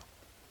long?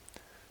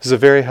 This is a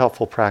very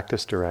helpful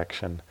practice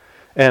direction,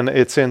 and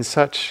it's in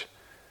such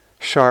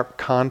sharp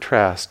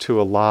contrast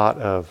to a lot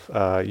of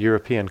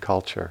European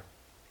culture.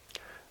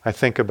 I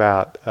think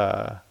about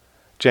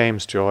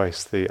James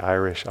Joyce, the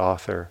Irish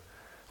author.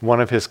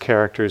 One of his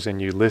characters in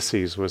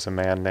Ulysses was a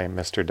man named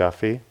Mr.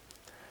 Duffy.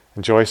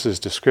 And Joyce's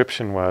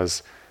description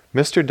was,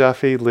 Mr.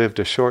 Duffy lived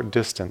a short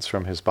distance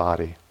from his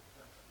body.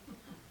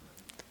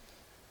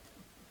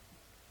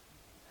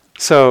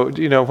 So,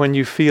 when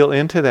you feel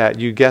into that,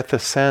 you get the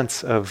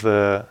sense of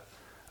a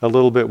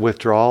little bit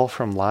withdrawal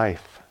from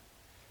life,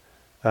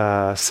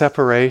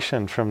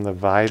 separation from the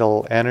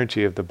vital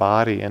energy of the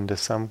body into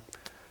some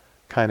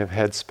kind of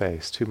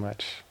headspace,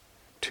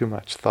 too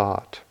much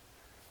thought,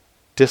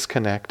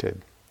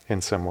 disconnected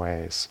in some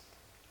ways.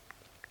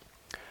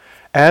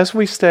 As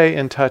we stay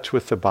in touch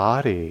with the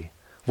body,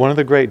 one of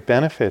the great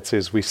benefits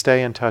is we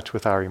stay in touch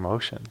with our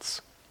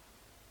emotions.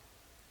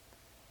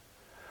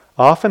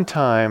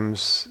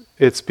 Oftentimes,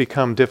 it's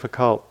become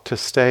difficult to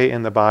stay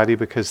in the body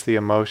because the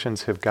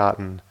emotions have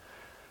gotten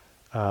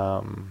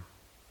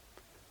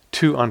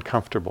too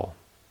uncomfortable.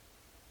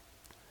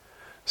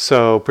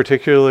 So,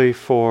 particularly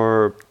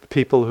for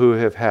people who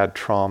have had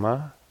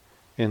trauma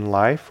in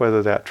life,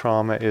 whether that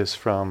trauma is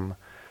from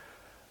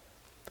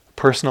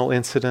personal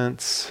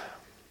incidents,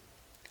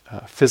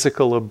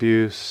 physical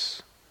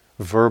abuse,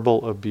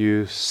 verbal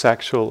abuse,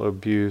 sexual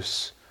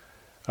abuse,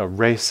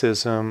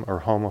 racism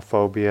or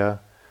homophobia.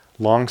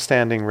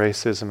 Long-standing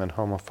racism and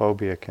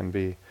homophobia can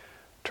be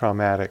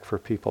traumatic for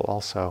people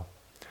also.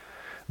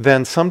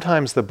 Then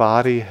sometimes the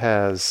body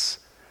has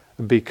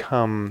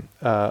become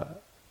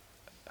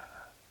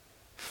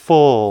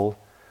full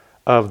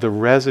of the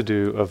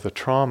residue of the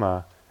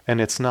trauma,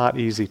 and it's not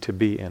easy to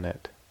be in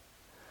it.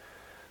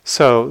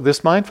 So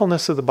this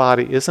mindfulness of the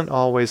body isn't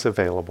always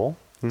available,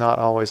 not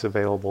always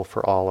available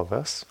for all of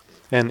us.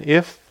 And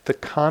if the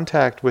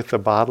contact with the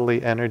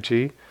bodily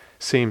energy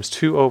seems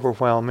too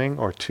overwhelming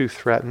or too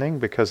threatening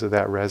because of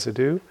that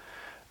residue,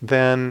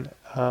 then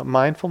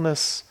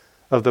mindfulness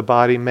of the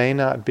body may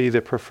not be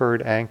the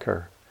preferred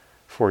anchor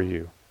for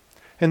you.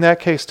 In that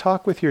case,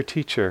 talk with your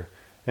teacher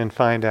and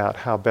find out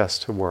how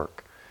best to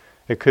work.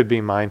 It could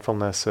be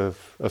mindfulness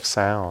of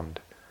sound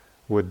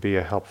would be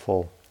a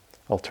helpful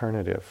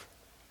alternative.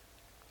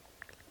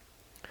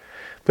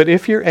 But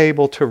if you're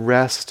able to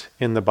rest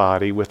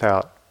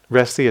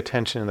the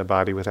attention in the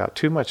body without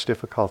too much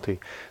difficulty,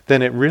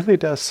 then it really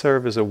does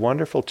serve as a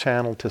wonderful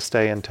channel to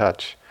stay in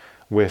touch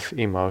with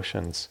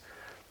emotions.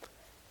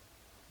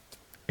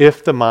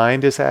 If the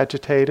mind is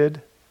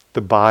agitated,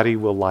 the body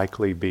will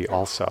likely be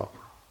also.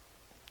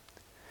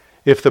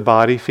 If the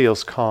body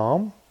feels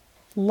calm,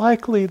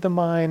 likely the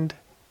mind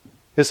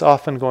is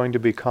often going to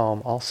be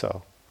calm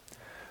also.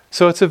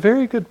 So it's a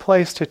very good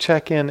place to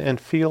check in and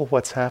feel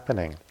what's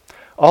happening.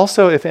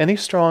 Also, if any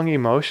strong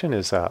emotion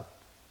is up,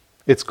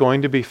 it's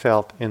going to be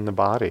felt in the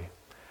body.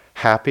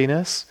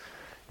 Happiness,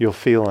 you'll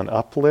feel an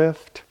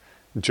uplift.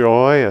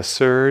 Joy, a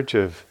surge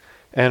of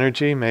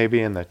energy,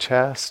 maybe in the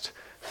chest.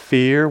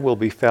 Fear will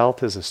be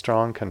felt as a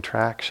strong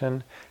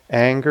contraction.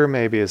 Anger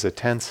maybe as a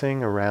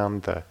tensing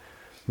around the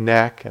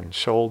neck and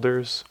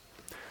shoulders.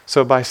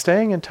 So by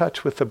staying in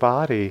touch with the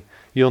body,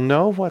 you'll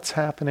know what's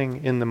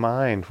happening in the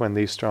mind when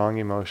these strong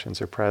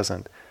emotions are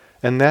present.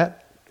 And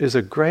that is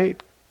a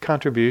great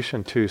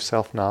contribution to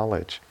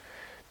self-knowledge,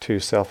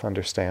 to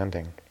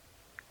self-understanding.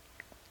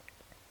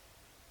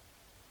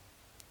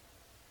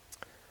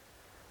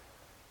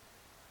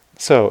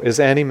 So, as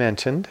Annie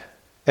mentioned,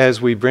 as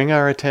we bring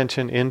our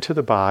attention into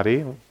the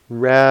body,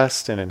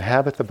 rest and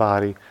inhabit the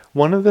body,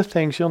 one of the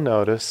things you'll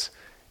notice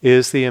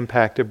is the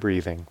impact of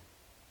breathing.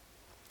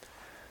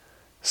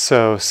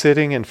 So,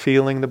 sitting and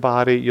feeling the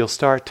body, you'll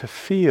start to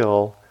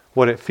feel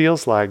what it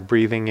feels like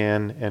breathing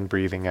in and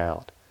breathing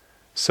out.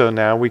 So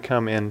now we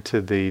come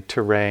into the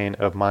terrain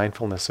of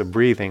mindfulness of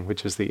breathing,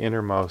 which is the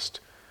innermost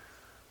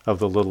of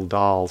the little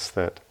dolls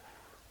that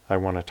I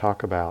want to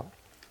talk about.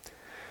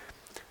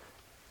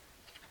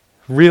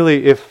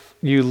 Really, if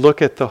you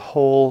look at the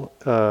whole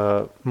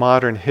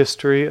modern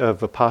history of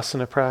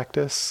Vipassana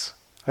practice,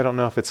 I don't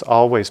know if it's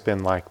always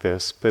been like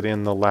this, but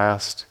in the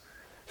last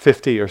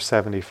 50 or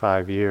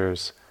 75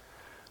 years,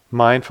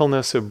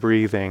 mindfulness of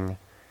breathing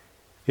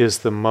is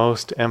the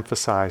most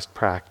emphasized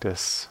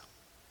practice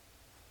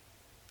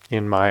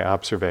in my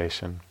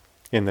observation.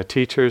 In the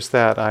teachers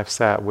that I've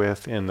sat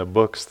with, in the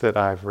books that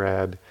I've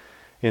read,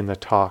 in the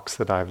talks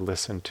that I've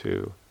listened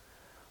to,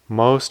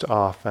 most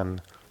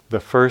often the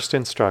first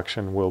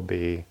instruction will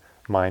be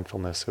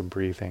mindfulness of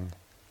breathing.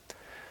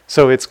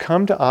 So it's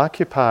come to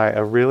occupy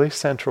a really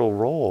central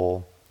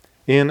role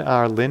in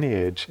our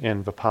lineage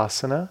in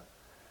Vipassana,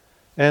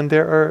 and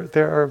there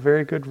are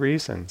very good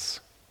reasons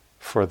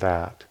for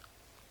that.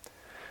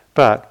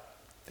 But,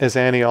 as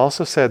Annie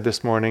also said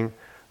this morning,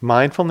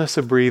 mindfulness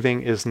of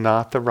breathing is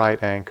not the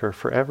right anchor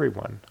for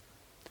everyone.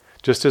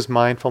 Just as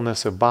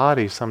mindfulness of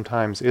body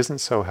sometimes isn't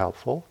so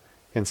helpful,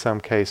 in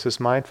some cases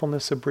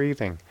mindfulness of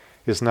breathing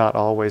is not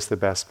always the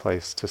best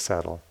place to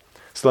settle.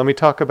 So let me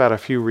talk about a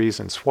few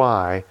reasons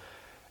why,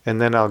 and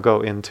then I'll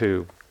go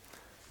into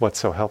what's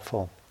so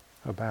helpful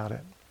about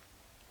it.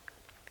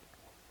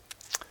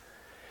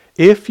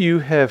 If you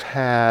have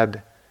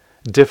had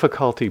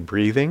difficulty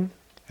breathing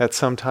at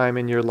some time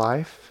in your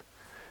life,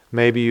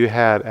 maybe you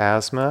had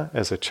asthma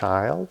as a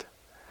child,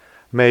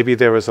 maybe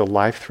there was a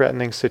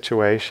life-threatening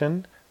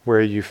situation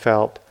where you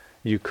felt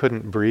you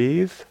couldn't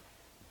breathe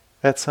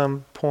at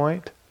some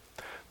point,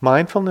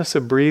 mindfulness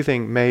of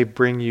breathing may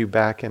bring you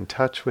back in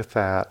touch with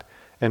that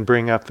and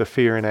bring up the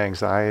fear and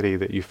anxiety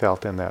that you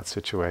felt in that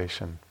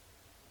situation.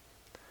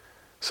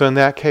 So in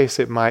that case,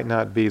 it might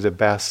not be the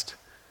best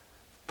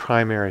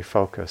primary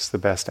focus, the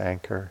best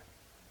anchor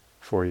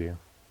for you.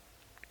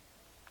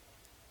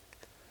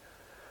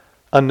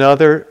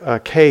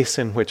 Another case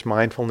in which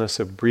mindfulness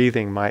of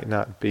breathing might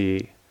not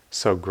be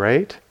so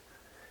great,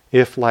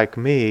 if, like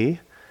me,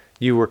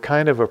 you were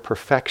kind of a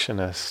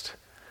perfectionist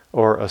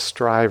or a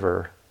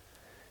striver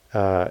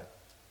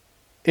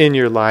in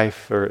your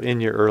life or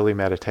in your early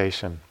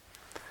meditation.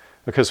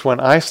 Because when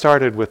I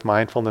started with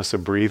mindfulness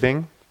of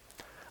breathing,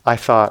 I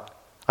thought,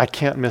 I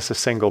can't miss a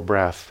single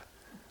breath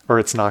or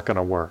it's not going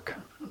to work.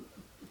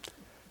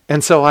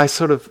 And so I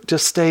sort of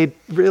just stayed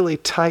really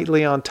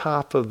tightly on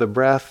top of the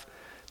breath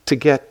to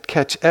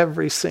catch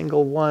every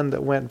single one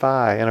that went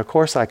by. And of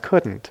course I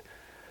couldn't.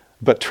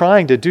 But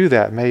trying to do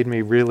that made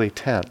me really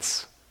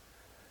tense.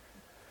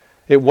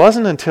 It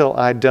wasn't until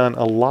I'd done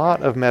a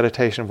lot of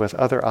meditation with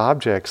other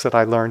objects that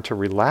I learned to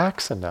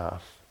relax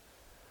enough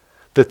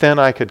that then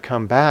I could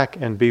come back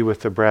and be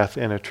with the breath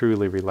in a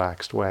truly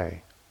relaxed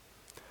way.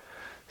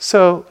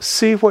 So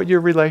see what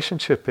your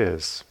relationship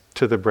is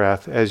to the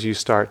breath as you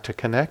start to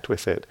connect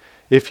with it.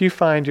 If you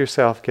find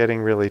yourself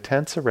getting really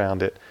tense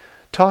around it,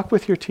 talk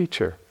with your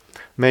teacher.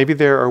 Maybe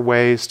there are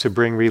ways to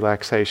bring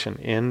relaxation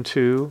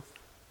into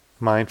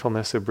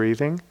mindfulness of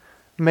breathing.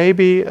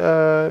 Maybe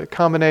a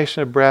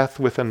combination of breath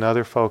with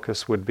another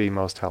focus would be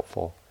most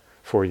helpful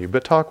for you.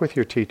 But talk with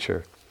your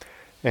teacher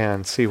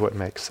and see what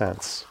makes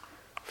sense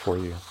for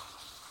you.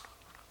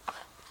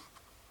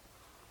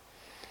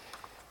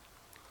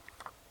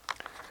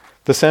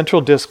 The central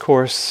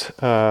discourse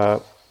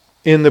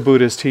in the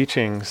Buddha's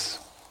teachings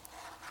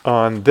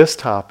on this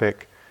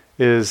topic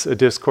is a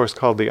discourse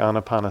called the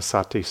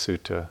Anapanasati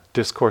Sutta,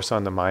 Discourse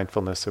on the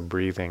Mindfulness of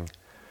Breathing.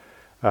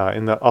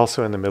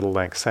 Also in the middle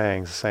length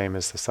sayings, the same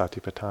as the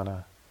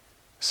Satipatthana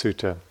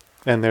Sutta.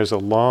 And there's a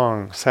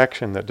long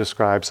section that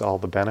describes all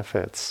the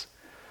benefits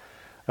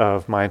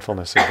of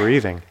mindfulness of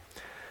breathing.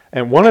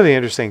 And one of the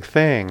interesting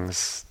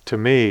things to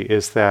me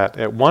is that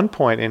at one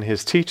point in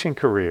his teaching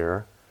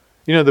career,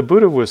 the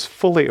Buddha was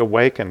fully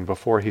awakened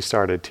before he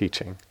started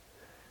teaching.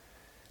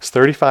 He's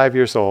 35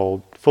 years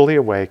old, fully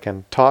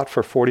awakened, taught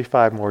for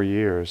 45 more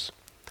years.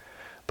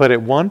 But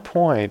at one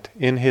point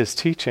in his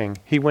teaching,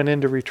 he went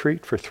into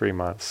retreat for 3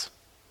 months.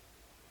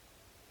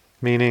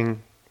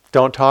 Meaning,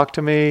 don't talk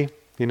to me,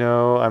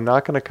 I'm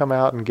not going to come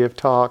out and give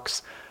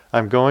talks.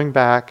 I'm going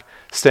back,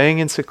 staying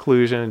in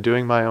seclusion and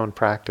doing my own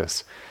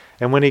practice.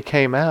 And when he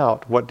came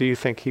out, what do you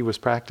think he was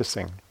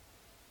practicing?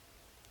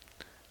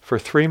 For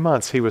 3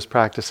 months, he was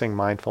practicing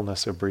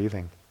mindfulness of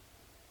breathing.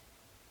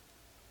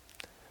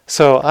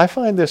 So I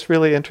find this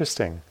really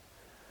interesting.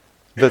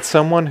 that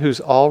someone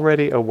who's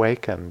already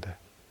awakened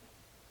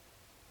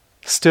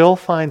still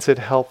finds it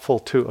helpful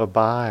to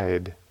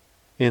abide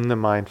in the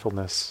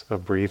mindfulness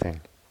of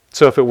breathing.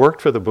 So if it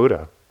worked for the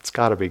Buddha, it's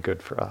got to be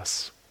good for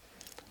us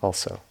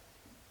also.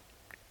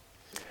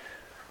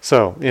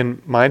 So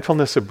in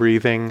mindfulness of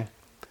breathing,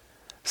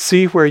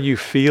 see where you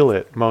feel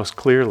it most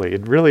clearly.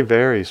 It really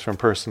varies from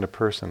person to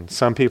person.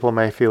 Some people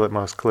may feel it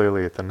most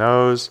clearly at the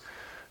nose.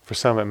 For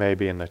some it may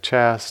be in the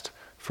chest.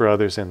 For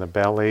others in the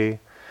belly.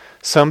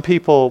 Some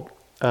people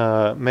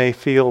may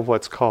feel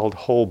what's called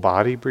whole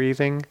body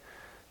breathing,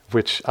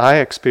 which I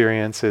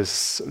experience is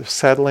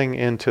settling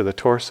into the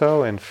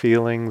torso and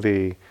feeling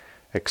the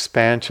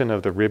expansion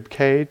of the rib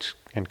cage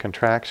and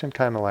contraction,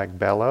 kind of like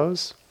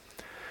bellows.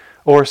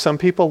 Or some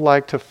people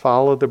like to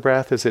follow the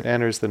breath as it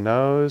enters the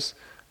nose,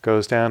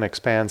 goes down,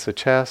 expands the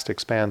chest,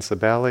 expands the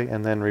belly,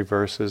 and then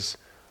reverses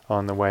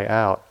on the way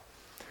out.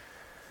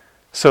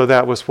 So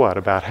that was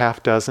about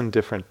half dozen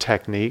different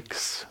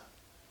techniques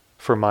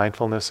for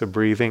mindfulness of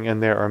breathing,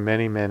 and there are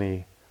many,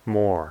 many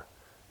more.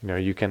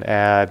 You can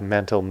add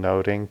mental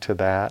noting to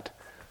that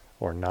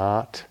or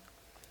not.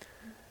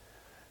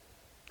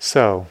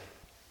 So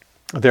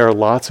there are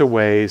lots of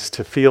ways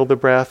to feel the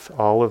breath.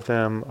 All of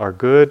them are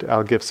good.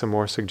 I'll give some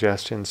more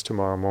suggestions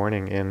tomorrow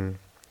morning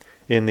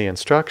in the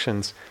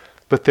instructions.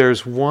 But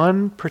there's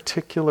one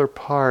particular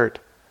part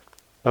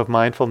of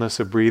mindfulness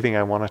of breathing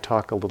I want to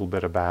talk a little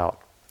bit about.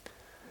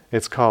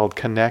 It's called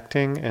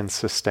connecting and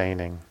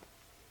sustaining.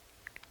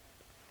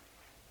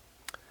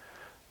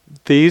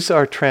 These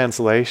are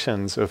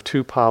translations of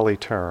two Pali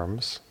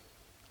terms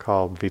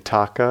called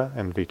vitakka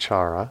and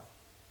vichara.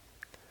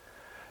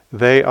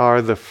 They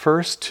are the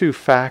first two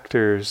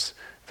factors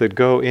that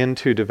go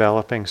into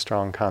developing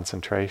strong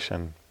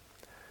concentration.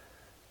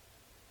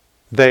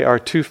 They are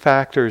two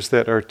factors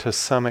that are to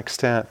some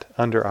extent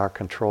under our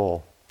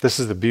control. This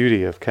is the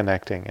beauty of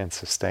connecting and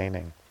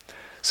sustaining.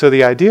 So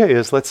the idea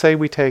is, let's say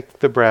we take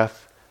the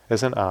breath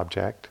as an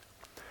object.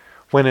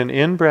 When an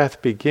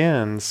in-breath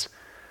begins,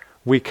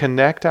 we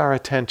connect our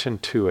attention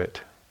to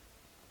it.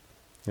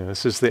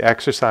 This is the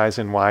exercise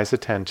in wise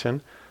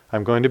attention.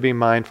 I'm going to be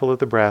mindful of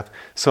the breath.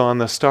 So on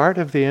the start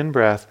of the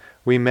in-breath,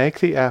 we make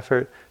the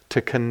effort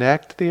to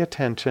connect the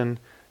attention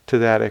to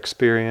that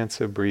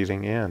experience of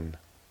breathing in.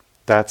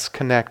 That's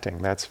connecting,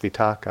 that's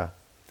vitakka.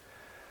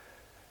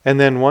 And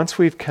then once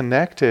we've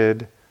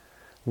connected,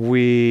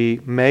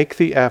 we make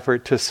the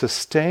effort to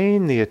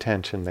sustain the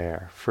attention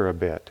there for a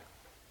bit.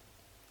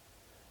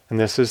 And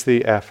this is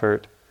the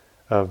effort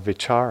of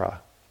vichara.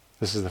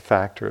 This is the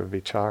factor of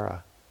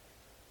vichara.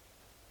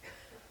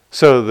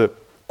 So the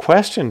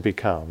question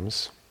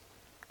becomes,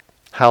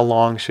 how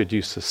long should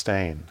you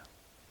sustain?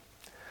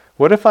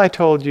 What if I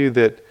told you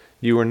that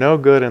you were no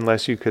good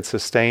unless you could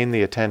sustain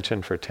the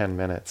attention for 10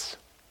 minutes?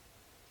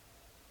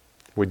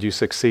 Would you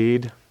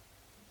succeed?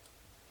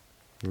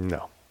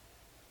 No.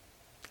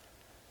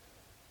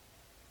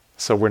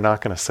 So we're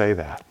not going to say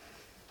that.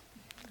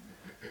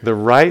 The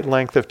right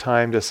length of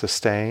time to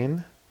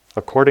sustain,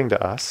 according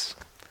to us,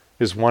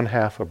 is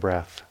 1/2 a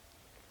breath.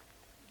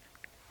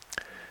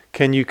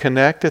 Can you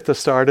connect at the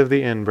start of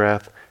the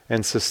in-breath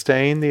and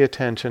sustain the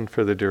attention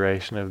for the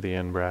duration of the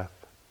in-breath?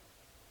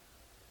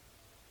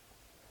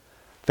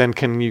 Then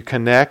can you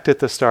connect at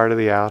the start of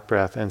the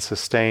out-breath and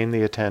sustain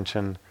the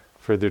attention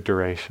for the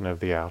duration of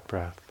the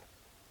out-breath?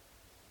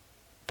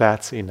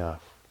 That's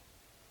enough.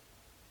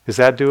 Is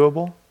that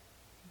doable?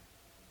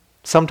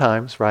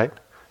 Sometimes, right?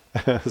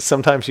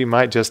 Sometimes you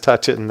might just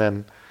touch it and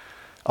then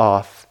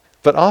off.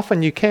 But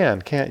often you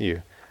can, can't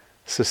you?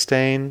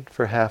 Sustain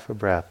for 1/2 a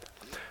breath.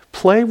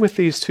 Play with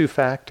these two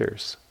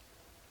factors.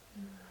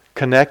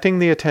 Connecting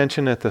the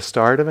attention at the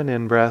start of an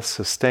in-breath,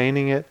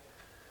 sustaining it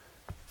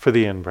for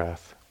the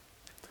in-breath.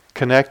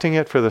 Connecting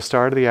it for the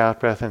start of the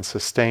out-breath and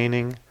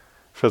sustaining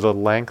for the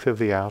length of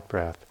the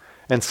out-breath.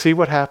 And see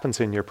what happens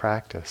in your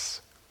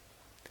practice.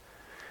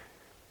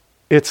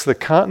 It's the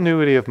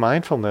continuity of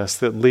mindfulness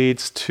that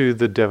leads to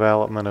the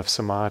development of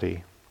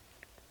samadhi.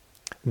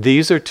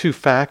 These are two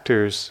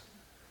factors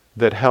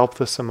that help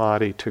the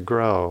samadhi to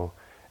grow,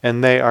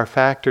 and they are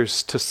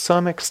factors to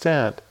some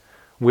extent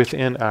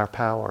within our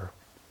power.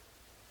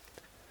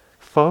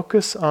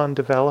 Focus on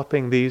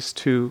developing these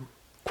two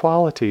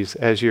qualities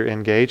as you're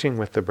engaging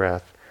with the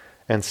breath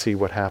and see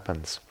what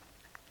happens.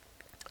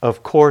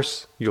 Of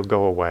course you'll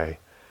go away.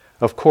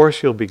 Of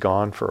course you'll be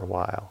gone for a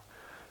while.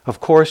 Of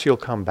course you'll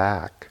come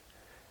back.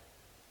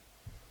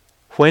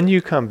 When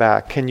you come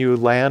back, can you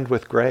land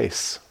with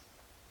grace?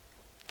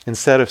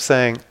 Instead of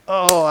saying,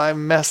 oh, I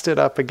messed it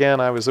up again,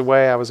 I was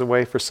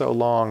away for so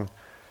long.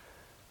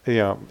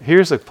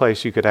 Here's a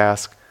place you could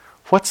ask,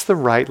 what's the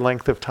right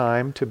length of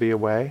time to be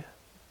away?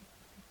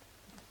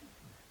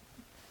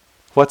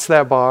 What's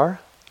that bar?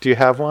 Do you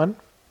have one?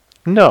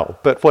 No,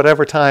 but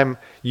whatever time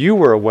you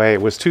were away,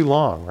 it was too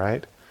long,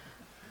 right?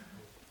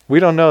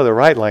 We don't know the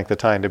right length of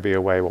time to be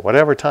away, but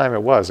whatever time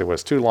it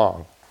was too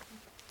long.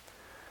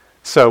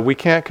 So we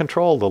can't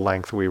control the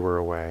length we were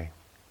away.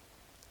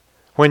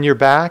 When you're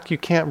back, you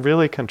can't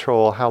really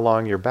control how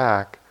long you're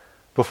back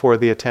before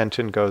the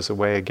attention goes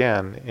away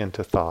again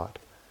into thought.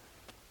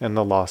 and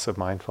the loss of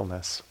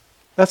mindfulness.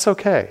 That's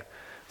okay.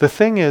 The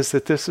thing is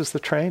that this is the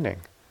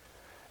training.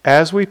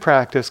 As we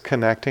practice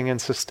connecting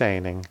and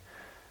sustaining,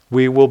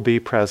 we will be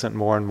present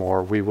more and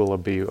more. We will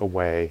be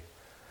away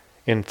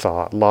in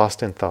thought,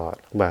 lost in thought,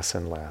 less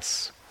and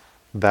less.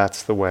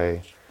 That's the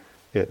way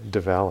it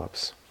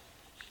develops.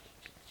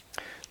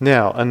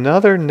 Now,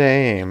 another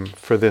name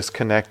for this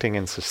connecting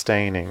and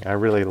sustaining, I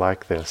really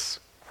like this,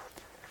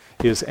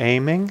 is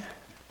aiming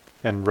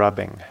and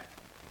rubbing.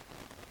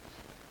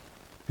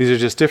 These are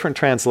just different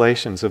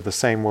translations of the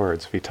same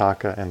words,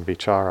 vitaka and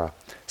vichara.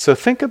 So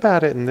think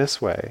about it in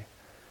this way.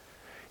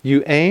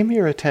 You aim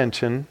your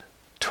attention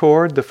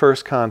toward the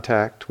first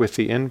contact with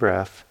the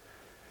in-breath,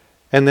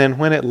 and then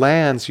when it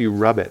lands, you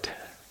rub it.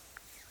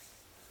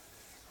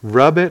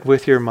 Rub it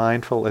with your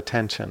mindful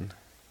attention.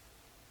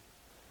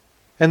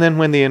 And then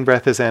when the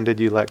in-breath is ended,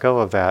 you let go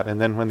of that.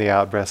 And then when the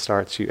out-breath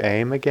starts, you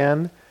aim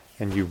again,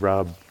 and you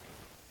rub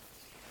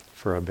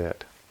for a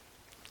bit.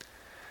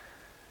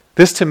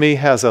 This to me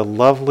has a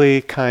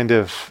lovely kind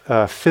of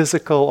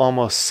physical,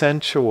 almost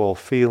sensual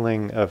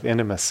feeling of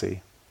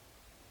intimacy,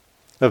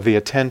 of the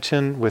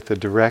attention with the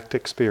direct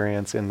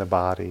experience in the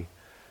body.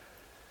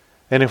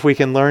 And if we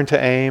can learn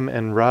to aim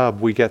and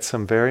rub, we get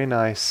some very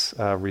nice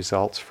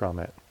results from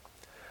it.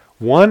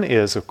 One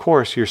is, of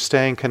course, you're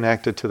staying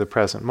connected to the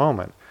present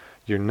moment.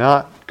 You're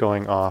not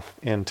going off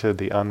into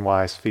the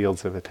unwise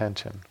fields of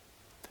attention.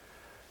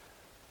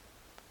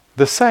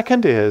 The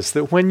second is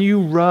that when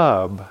you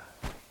rub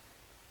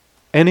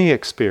any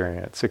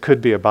experience, it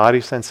could be a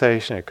body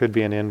sensation, it could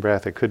be an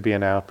in-breath, it could be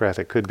an out-breath,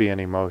 it could be an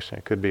emotion,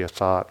 it could be a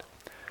thought.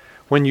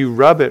 When you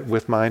rub it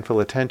with mindful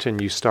attention,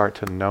 you start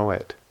to know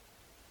it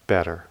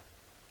better.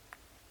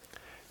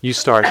 You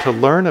start to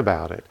learn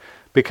about it,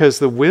 because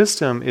the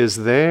wisdom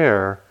is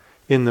there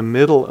in the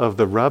middle of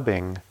the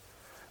rubbing.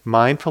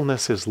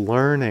 Mindfulness is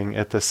learning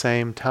at the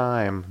same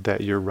time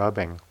that you're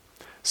rubbing.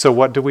 So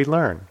what do we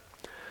learn?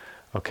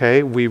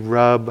 Okay, we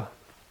rub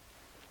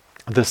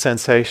the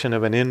sensation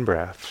of an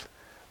in-breath.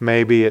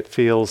 Maybe it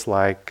feels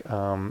like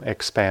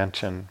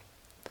expansion.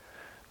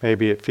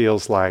 Maybe it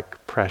feels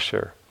like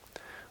pressure.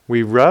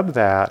 We rub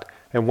that,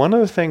 and one of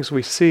the things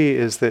we see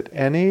is that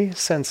any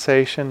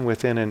sensation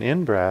within an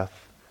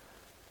in-breath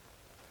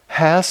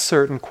has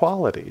certain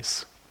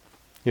qualities.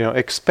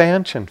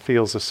 Expansion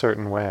feels a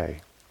certain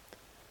way.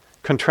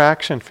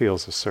 Contraction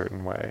feels a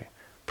certain way.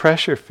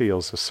 Pressure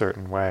feels a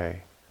certain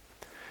way.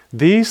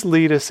 These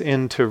lead us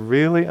into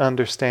really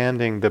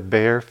understanding the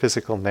bare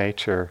physical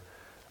nature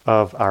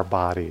of our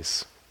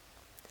bodies.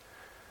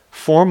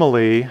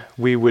 Formally,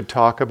 we would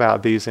talk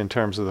about these in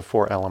terms of the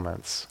four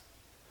elements.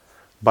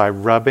 By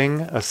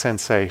rubbing a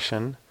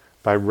sensation,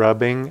 by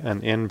rubbing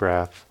an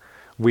in-breath,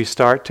 we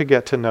start to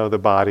get to know the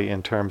body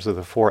in terms of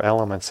the four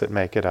elements that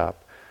make it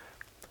up: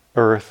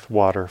 earth,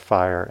 water,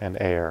 fire, and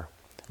air.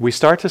 We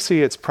start to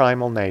see its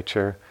primal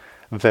nature,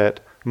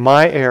 that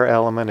my air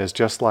element is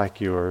just like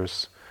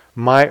yours,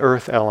 my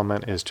earth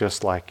element is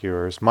just like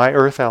yours, my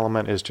earth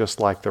element is just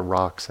like the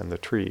rocks and the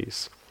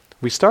trees.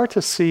 We start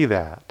to see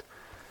that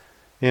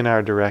in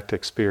our direct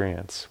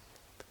experience.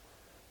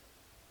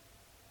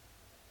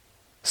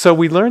 So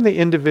we learn the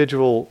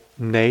individual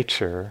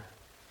nature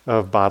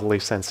of bodily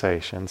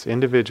sensations,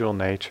 individual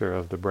nature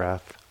of the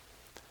breath,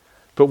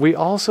 but we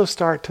also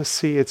start to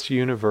see its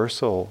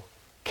universal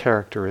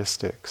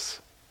characteristics.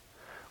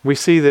 We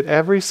see that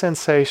every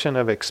sensation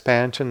of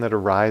expansion that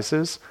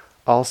arises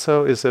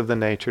also is of the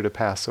nature to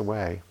pass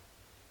away.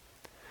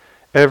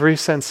 Every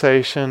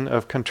sensation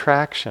of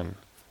contraction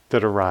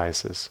that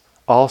arises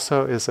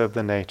also is of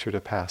the nature to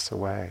pass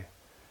away.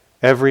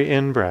 Every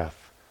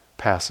in-breath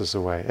passes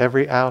away.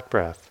 Every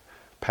out-breath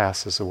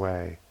passes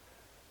away.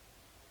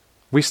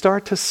 We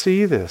start to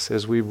see this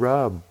as we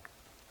rub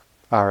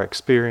our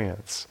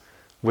experience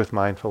with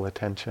mindful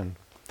attention.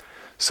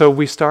 So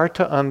we start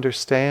to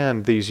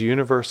understand these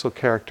universal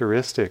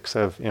characteristics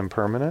of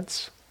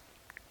impermanence,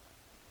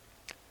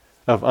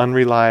 of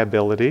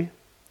unreliability.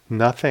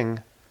 Nothing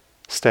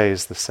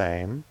stays the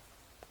same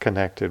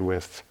connected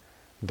with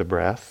the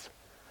breath.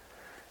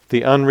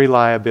 The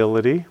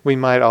unreliability, we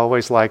might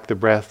always like the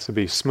breath to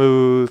be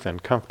smooth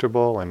and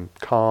comfortable and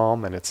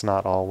calm, and it's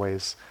not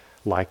always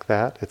like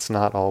that. It's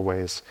not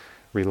always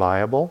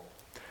reliable.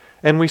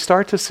 And we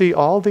start to see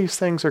all these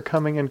things are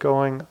coming and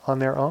going on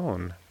their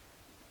own.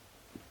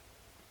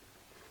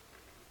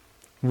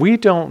 We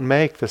don't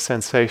make the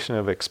sensation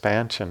of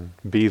expansion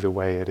be the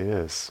way it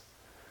is.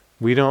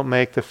 We don't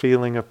make the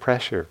feeling of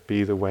pressure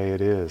be the way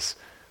it is.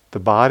 The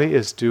body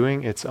is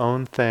doing its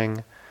own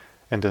thing,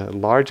 and to a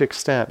large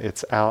extent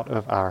it's out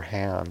of our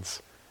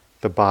hands.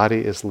 The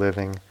body is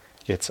living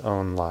its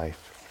own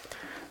life.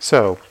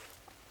 So,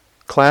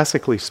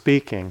 classically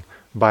speaking,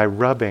 by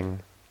rubbing,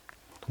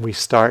 we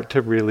start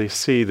to really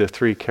see the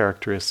three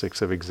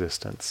characteristics of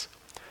existence: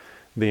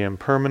 the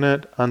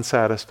impermanent,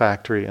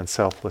 unsatisfactory, and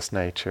selfless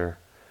nature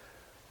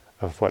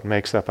of what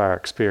makes up our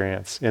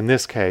experience, in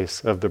this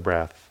case, of the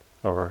breath,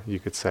 or you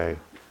could say,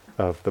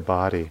 of the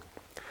body.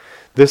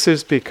 This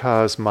is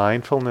because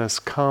mindfulness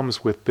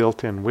comes with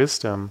built-in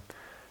wisdom,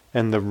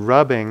 and the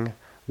rubbing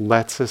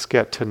lets us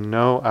get to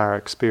know our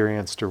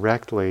experience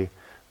directly,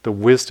 the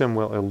wisdom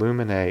will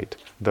illuminate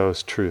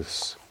those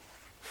truths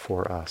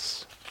for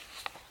us.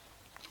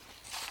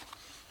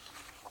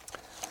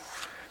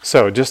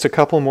 So, just a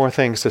couple more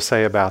things to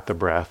say about the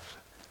breath.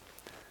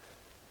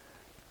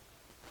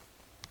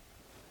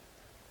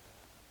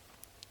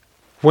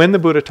 When the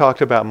Buddha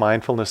talked about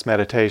mindfulness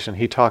meditation,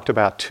 he talked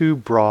about two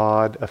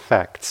broad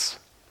effects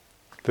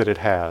that it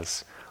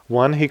has.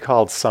 One he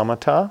called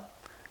samatha,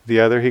 the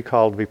other he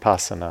called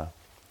vipassana.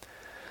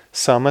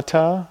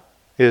 Samatha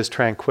is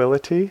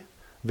tranquility,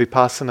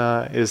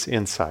 vipassana is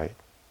insight.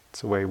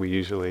 It's the way we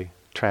usually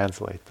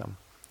translate them.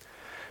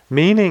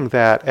 Meaning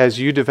that as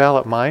you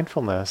develop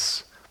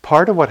mindfulness,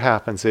 part of what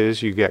happens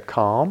is you get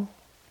calm,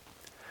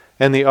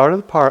 and the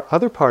other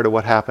part of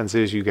what happens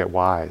is you get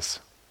wise.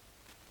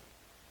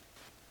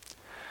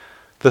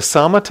 The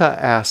samatha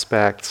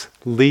aspects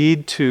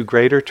lead to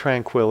greater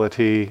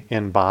tranquility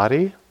in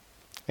body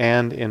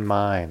and in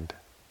mind.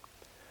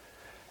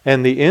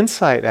 And the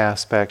insight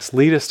aspects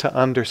lead us to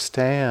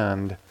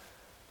understand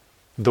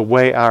the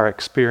way our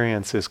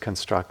experience is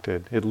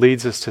constructed. It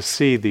leads us to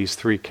see these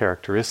three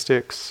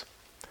characteristics,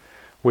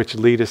 which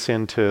lead us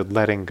into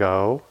letting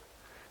go,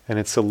 and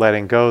it's the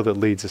letting go that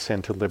leads us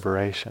into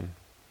liberation.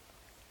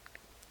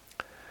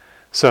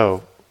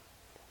 So,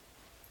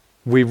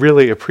 we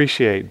really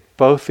appreciate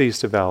both these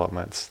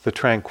developments. The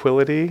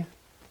tranquility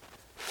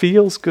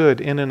feels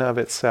good in and of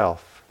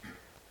itself.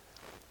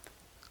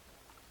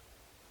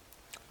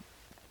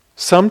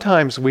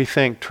 Sometimes we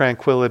think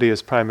tranquility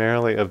is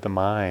primarily of the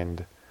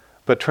mind,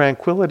 but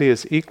tranquility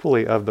is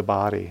equally of the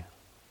body.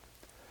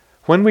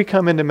 When we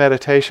come into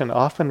meditation,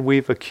 often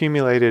we've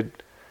accumulated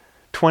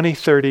 20,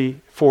 30,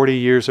 40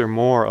 years or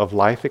more of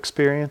life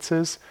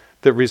experiences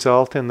that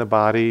result in the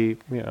body,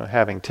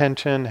 having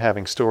tension,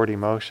 having stored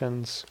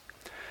emotions.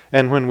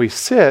 And when we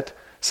sit,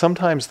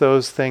 sometimes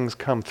those things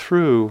come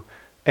through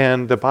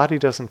and the body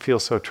doesn't feel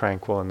so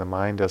tranquil and the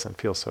mind doesn't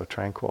feel so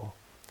tranquil.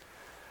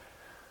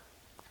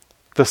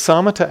 The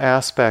samatha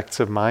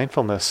aspects of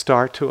mindfulness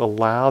start to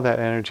allow that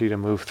energy to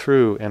move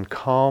through and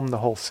calm the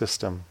whole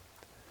system,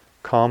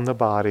 calm the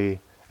body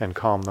and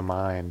calm the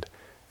mind.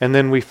 And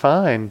then we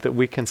find that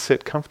we can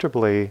sit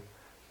comfortably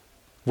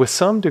with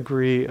some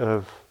degree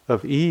of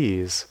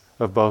ease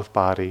of both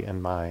body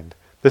and mind.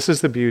 This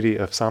is the beauty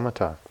of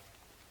samatha.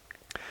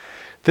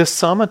 This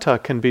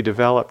samatha can be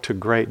developed to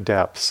great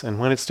depths, and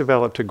when it's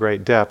developed to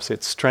great depths,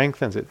 it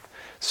strengthens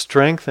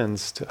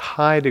to a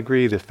high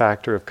degree the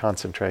factor of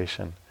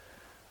concentration,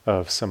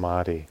 of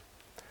samadhi.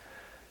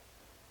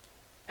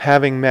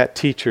 Having met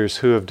teachers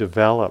who have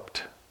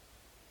developed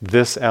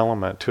this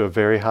element to a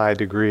very high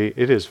degree,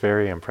 it is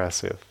very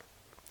impressive.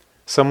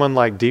 Someone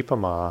like Dipa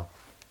Ma,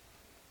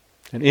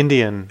 an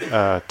Indian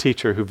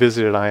teacher who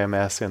visited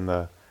IMS in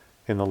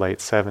the late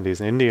 70s,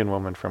 an Indian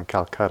woman from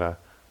Calcutta,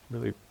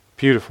 really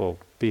beautiful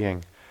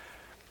being,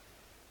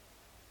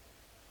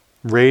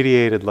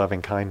 radiated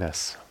loving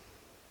kindness.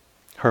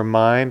 Her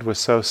mind was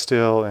so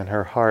still and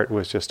her heart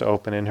was just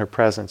open. In her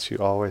presence you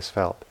always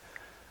felt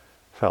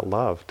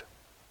loved.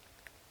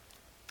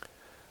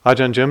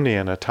 Ajahn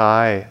Jumnian, a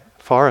Thai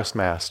forest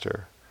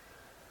master,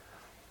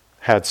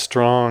 had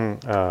strong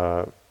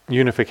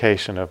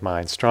unification of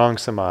mind, strong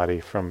samadhi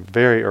from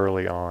very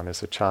early on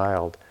as a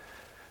child.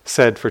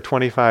 Said for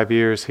 25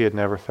 years he had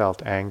never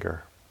felt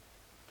anger.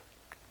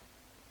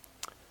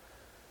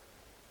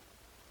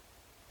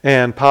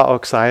 And Pa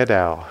Auk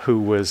Sayadaw, who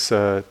was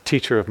a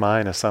teacher of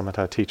mine, a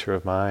samatha teacher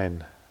of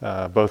mine,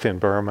 both in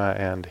Burma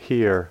and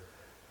here,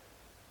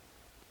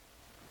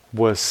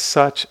 was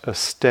such a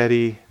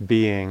steady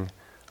being.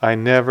 I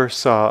never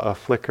saw a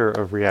flicker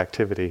of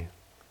reactivity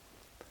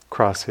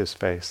cross his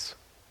face.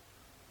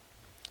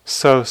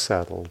 So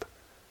settled,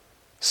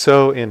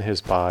 so in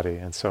his body,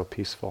 and so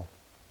peaceful.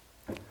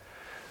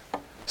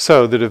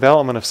 So the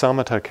development of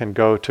samatha can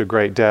go to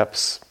great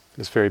depths.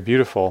 It's very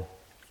beautiful.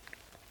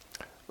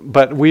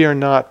 But we are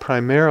not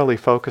primarily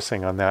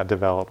focusing on that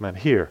development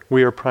here.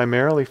 We are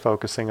primarily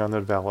focusing on the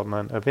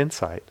development of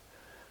insight,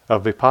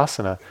 of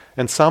vipassana,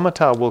 and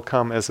samatha will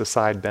come as a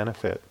side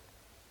benefit.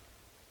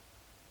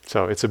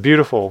 So it's a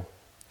beautiful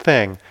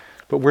thing,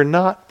 but we're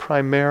not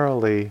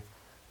primarily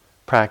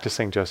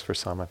practicing just for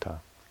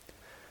samatha.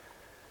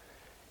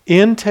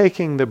 In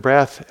taking the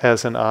breath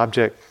as an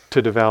object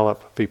to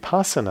develop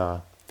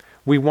vipassana,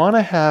 we want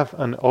to have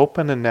an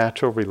open and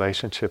natural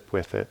relationship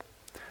with it.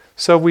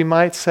 So we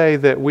might say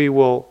that we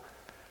will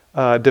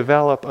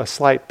develop a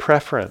slight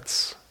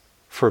preference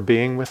for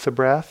being with the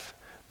breath,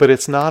 but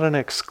it's not an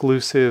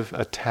exclusive,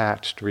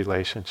 attached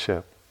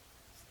relationship.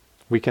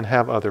 We can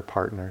have other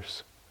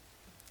partners.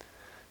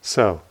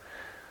 So,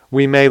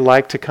 we may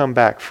like to come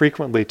back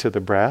frequently to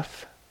the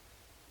breath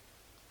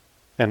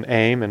and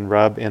aim and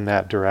rub in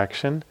that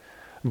direction,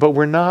 but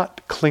we're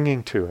not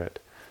clinging to it.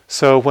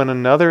 So when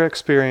another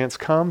experience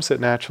comes that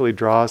naturally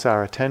draws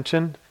our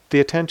attention, the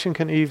attention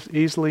can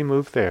easily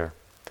move there.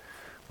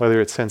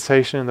 Whether it's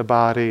sensation in the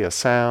body, a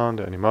sound,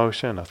 an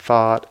emotion, a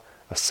thought,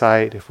 a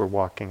sight, if we're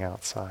walking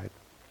outside.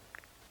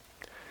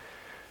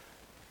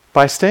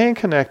 By staying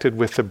connected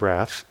with the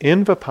breath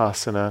in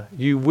Vipassana,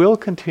 you will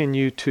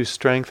continue to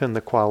strengthen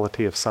the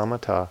quality of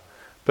samatha,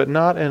 but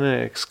not in an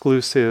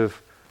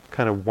exclusive,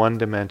 kind of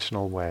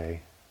one-dimensional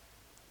way.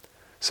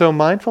 So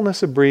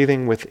mindfulness of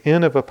breathing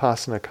within a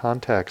Vipassana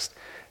context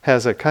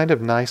has a kind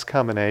of nice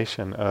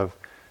combination of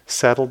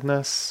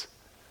settledness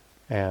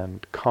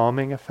and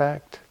calming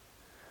effect,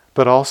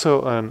 but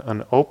also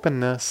an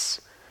openness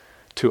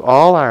to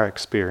all our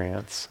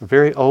experience, a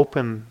very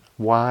open,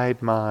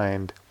 wide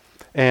mind,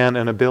 and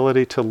an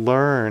ability to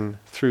learn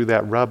through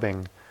that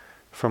rubbing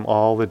from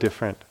all the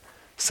different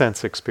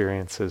sense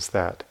experiences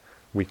that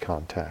we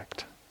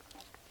contact.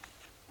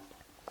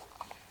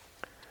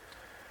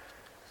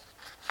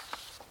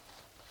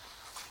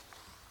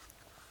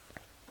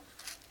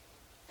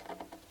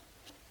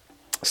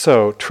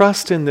 So,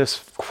 trust in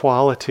this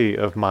quality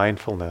of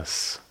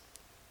mindfulness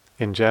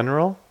in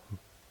general,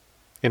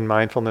 in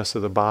mindfulness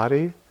of the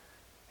body,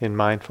 in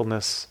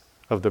mindfulness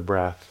of the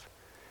breath.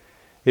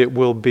 It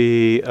will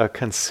be a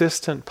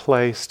consistent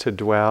place to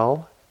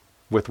dwell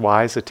with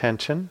wise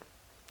attention.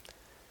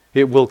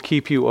 It will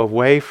keep you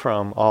away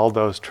from all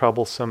those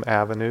troublesome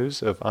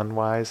avenues of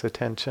unwise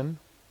attention.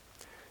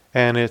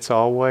 And it's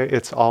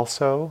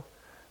also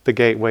the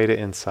gateway to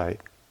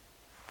insight.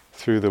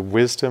 Through the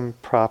wisdom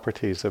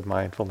properties of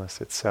mindfulness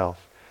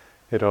itself,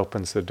 it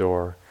opens the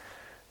door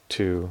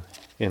to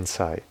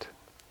insight.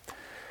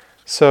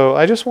 So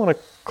I just want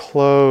to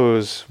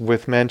close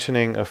with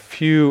mentioning a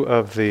few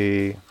of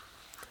the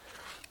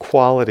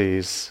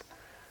qualities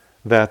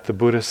that the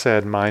Buddha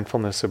said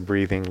mindfulness of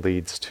breathing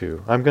leads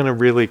to. I'm going to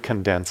really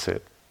condense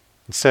it.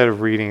 Instead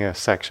of reading a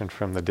section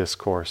from the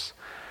discourse,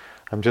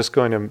 I'm just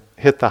going to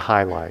hit the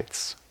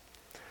highlights.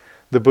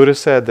 The Buddha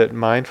said that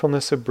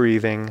mindfulness of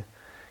breathing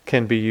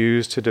can be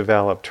used to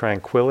develop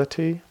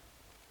tranquility,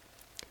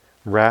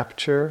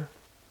 rapture,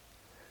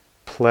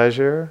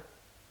 pleasure,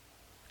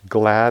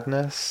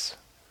 gladness,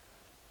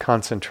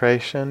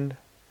 concentration,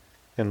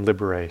 and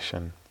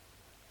liberation.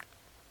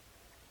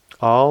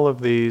 All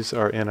of these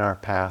are in our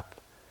path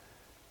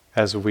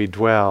as we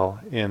dwell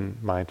in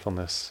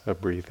mindfulness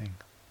of breathing.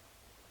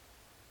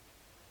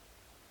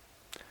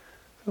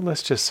 So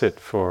let's just sit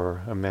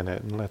for a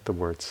minute and let the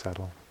words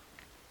settle.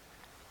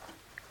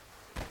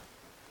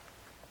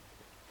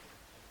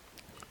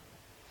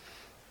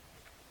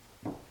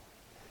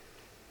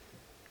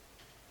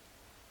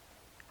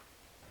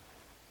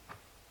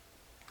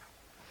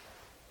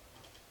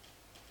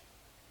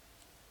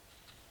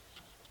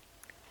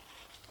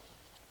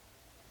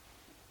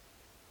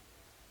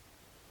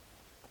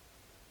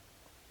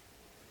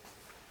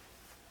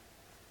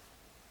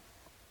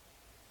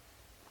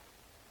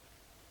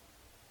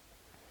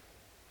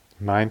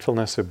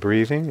 Mindfulness of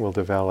breathing will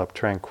develop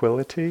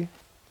tranquility,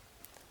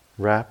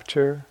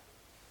 rapture,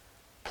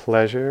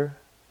 pleasure,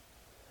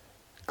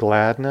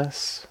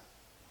 gladness,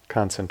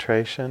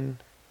 concentration,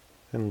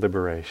 and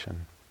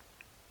liberation.